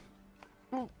kingdom.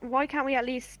 Well, why can't we at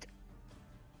least,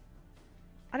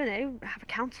 I don't know, have a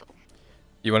council?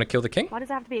 You want to kill the king? Why does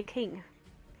it have to be a king?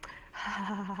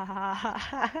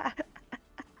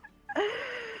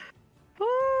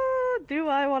 Oh, Do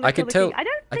I want to I kill could the tell. king? I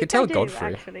don't I think could tell do,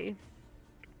 Godfrey. actually.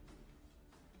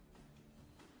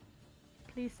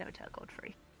 Please don't tell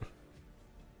Godfrey.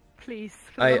 Please,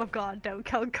 for the love of God, don't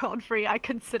kill Godfrey. I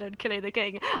considered killing the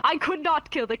king. I could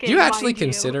not kill the king. Do you actually mind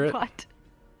consider it? But...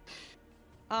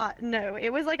 no, it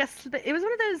was like it was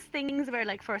one of those things where,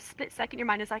 like, for a split second, your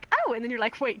mind is like, oh, and then you're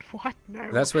like, wait, what? No.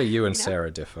 That's where you and know?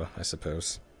 Sarah differ, I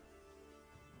suppose.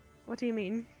 What do you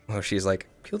mean? Well, she's like,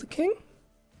 kill the king?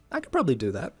 I could probably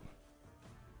do that.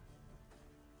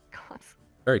 God.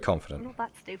 Very I'm confident. not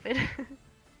that stupid.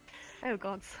 Oh,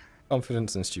 God.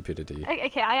 Confidence and stupidity.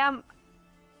 Okay, I am...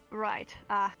 Right.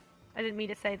 I didn't mean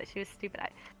to say that she was stupid.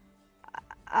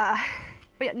 But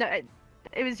yeah, no,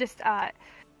 it was just,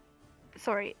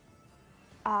 sorry.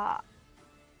 Wow,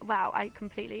 I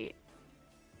completely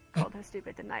called her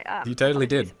stupid, didn't I? You totally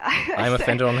did. I'm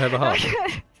offended on her behalf.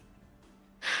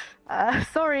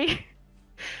 Sorry.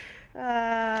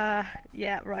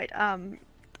 Yeah, right.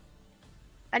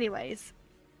 Anyways.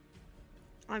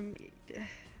 I'm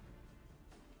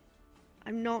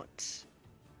not...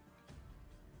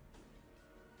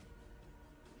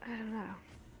 I don't know.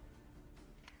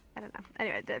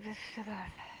 Anyway,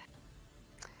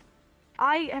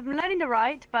 I am learning to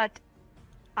write, but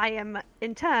I am,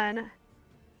 in turn,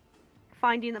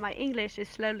 finding that my English is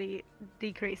slowly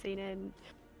decreasing in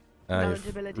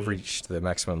knowledgeability. You've reached the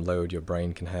maximum load your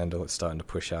brain can handle. It's starting to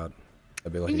push out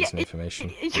abilities and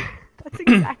information. That's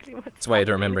exactly what's That's why you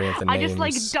don't remember any of the names. I just,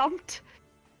 like, dumped...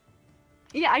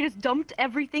 Yeah, I just dumped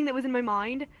everything that was in my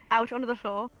mind out onto the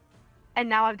floor. And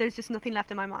now there's just nothing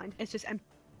left in my mind. It's just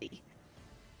empty.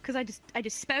 Because I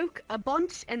just spoke a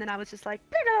bunch, and then I was just like,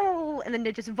 no! And then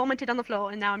they just vomited on the floor,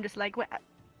 and now I'm just like,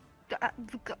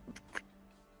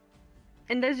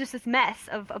 and there's just this mess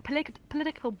of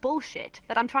political bullshit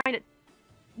that I'm trying to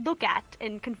look at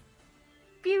and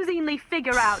confusingly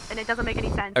figure out, and it doesn't make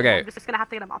any sense. Okay. I'm just gonna have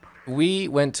to get them up. We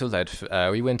went to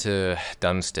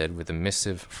Dunstead with a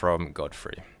missive from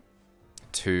Godfrey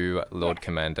to Lord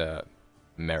Commander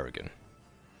Merrigan.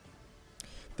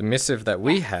 The missive that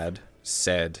we had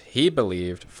said he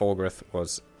believed Forgrith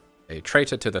was a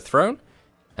traitor to the throne,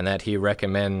 and that he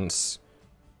recommends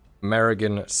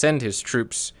Merrigan send his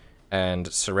troops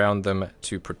and surround them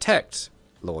to protect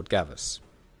Lord Gavus.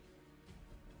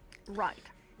 Right.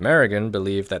 Merrigan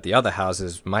believed that the other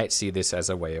houses might see this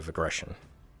as a way of aggression,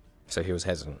 so he was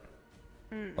hesitant.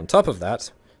 On top of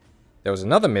that, there was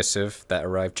another missive that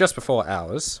arrived just before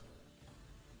ours,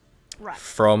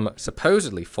 from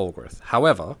supposedly Forgrith.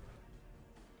 However,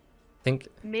 I think...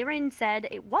 Mirren said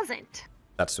it wasn't.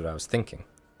 That's what I was thinking.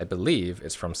 I believe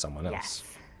it's from someone else. Yes.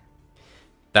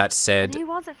 That said... And who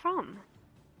was it from?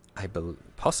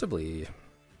 Possibly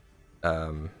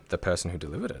the person who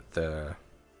delivered it.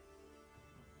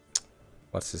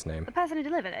 What's his name? The person who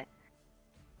delivered it?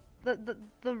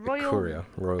 The royal... Courier.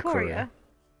 Royal Courier. Courier.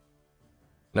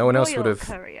 No one else would have...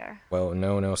 Courier. Well,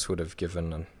 no one else would have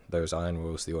given those Iron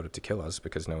Wolves the order to kill us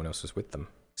because no one else was with them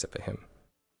except for him.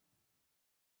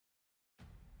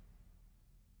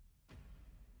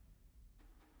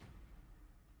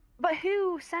 But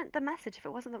who sent the message if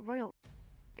it wasn't the royal...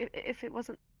 If it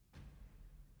wasn't...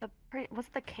 Was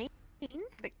it the king?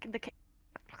 The king?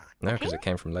 No, because it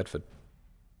came from Ledford.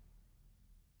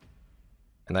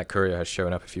 And that courier has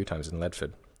shown up a few times in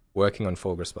Ledford, working on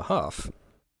Forgrith's behalf.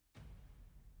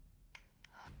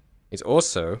 He's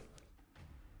also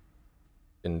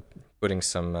been putting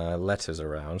some letters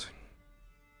around.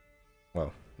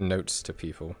 Well, notes to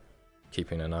people,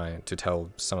 keeping an eye, to tell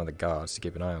some of the guards to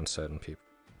keep an eye on certain people.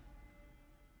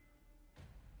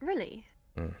 Really?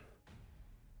 Mm.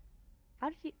 How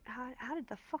did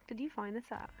the fuck did you find this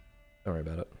out? Don't worry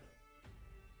about it.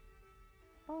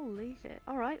 Holy shit.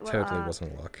 Alright, well, Totally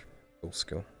wasn't luck. Full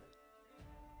skill.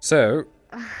 So,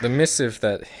 the missive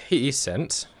that he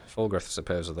sent, Forgrith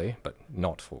supposedly, but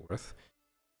not Forgrith,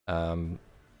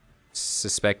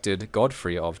 suspected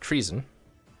Godfrey of treason.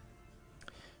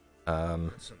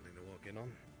 Something to walk in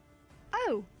on.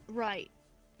 Oh, right.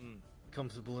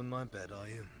 Comfortable in my bed, are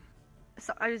you?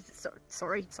 So I was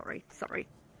sorry.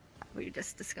 We were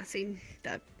just discussing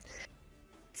the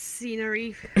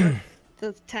scenery of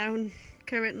the town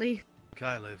currently.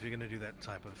 Kyler, if you're gonna do that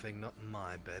type of thing, not in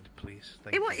my bed, please.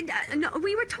 Thank It was, you. no,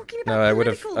 we were talking about. No,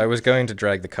 political... I was going to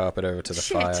drag the carpet over to the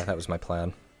Shit. fire. That was my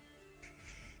plan.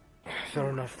 Fair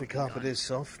enough. The carpet is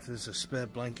soft. There's a spare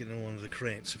blanket in one of the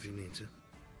crates if you need to.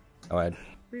 Oh, I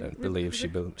don't believe she.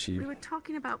 We were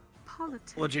talking about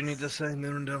politics. What do you need to say,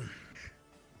 Mirandel?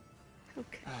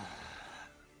 Okay.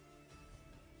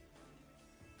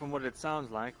 From what it sounds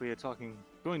like, we are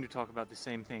going to talk about the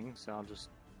same thing, so I'll just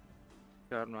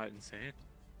go out and right and say it.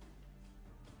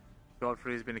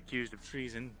 Godfrey has been accused of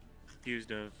treason,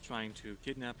 accused of trying to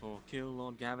kidnap or kill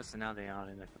Lord Gavis, and now they are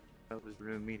in a closed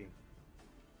room meeting.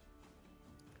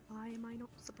 Why am I not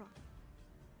surprised?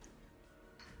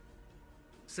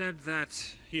 Said that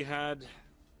he had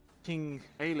King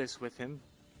Aelys with him,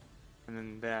 and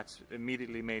then that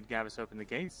immediately made Gavis open the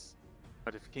gates.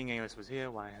 But if King Aelys was here,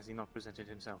 why has he not presented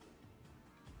himself?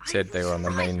 Said they were on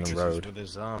the main road. With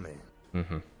his army.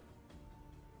 Mm-hmm.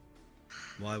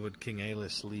 Why would King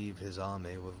Aelys leave his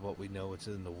army with what we know it's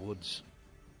in the woods?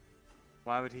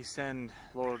 Why would he send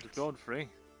Lord Godfrey?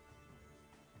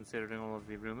 Considering all of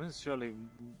the rumors, surely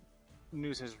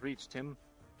news has reached him.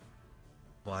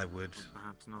 Why would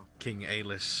Perhaps not. King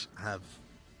Aelys have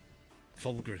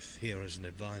Fulgrith here as an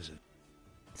advisor?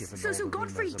 So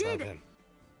Godfrey did.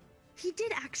 He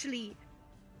did actually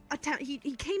attempt. He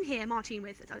came here marching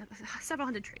with several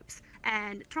hundred troops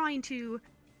and trying to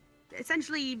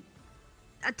essentially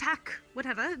attack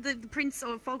whatever the prince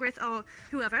or Fulgrith or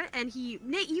whoever, and he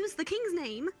used the king's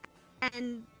name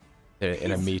and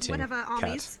in a meeting. Whatever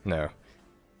armies. No.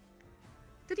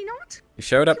 Did he not? He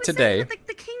showed up today.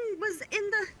 The king was in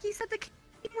the. He said the king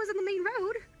was in the main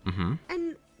road. Mm-hmm.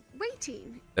 And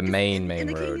waiting. The main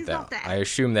the road. king is not there. I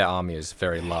assume their army is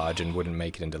very large and wouldn't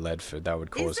make it into Ledford. That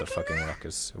would cause a fucking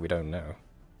ruckus. We don't know.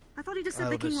 I thought he just said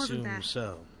the king wasn't there.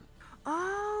 So.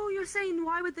 Oh, you're saying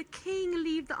why would the king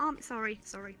leave the army? Sorry.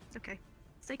 Okay,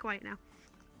 stay quiet now.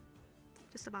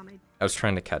 Just a barmaid. I was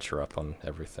trying to catch her up on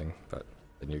everything, but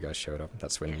then you guys showed up.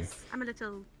 That's when I'm a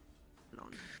little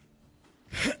long.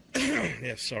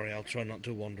 Yeah, sorry, I'll try not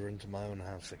to wander into my own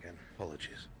house again.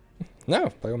 Apologies.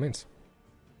 No, by all means.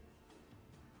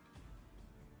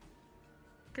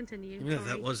 Continue. Even if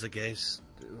that was the case,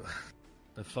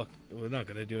 the fuck, we're not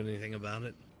going to do anything about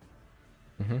it.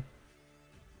 Mm-hmm.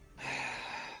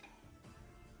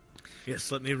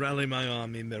 Yes, let me rally my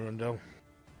army, Mirando.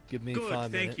 Give me Good,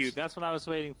 5 minutes. thank you. That's what I was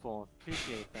waiting for.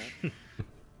 Appreciate that.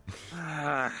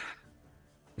 I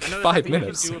know 5 there's nothing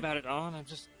minutes. you can do about it, Arn. I'm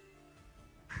just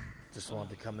wanted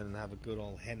to come in and have a good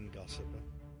old hen gossip.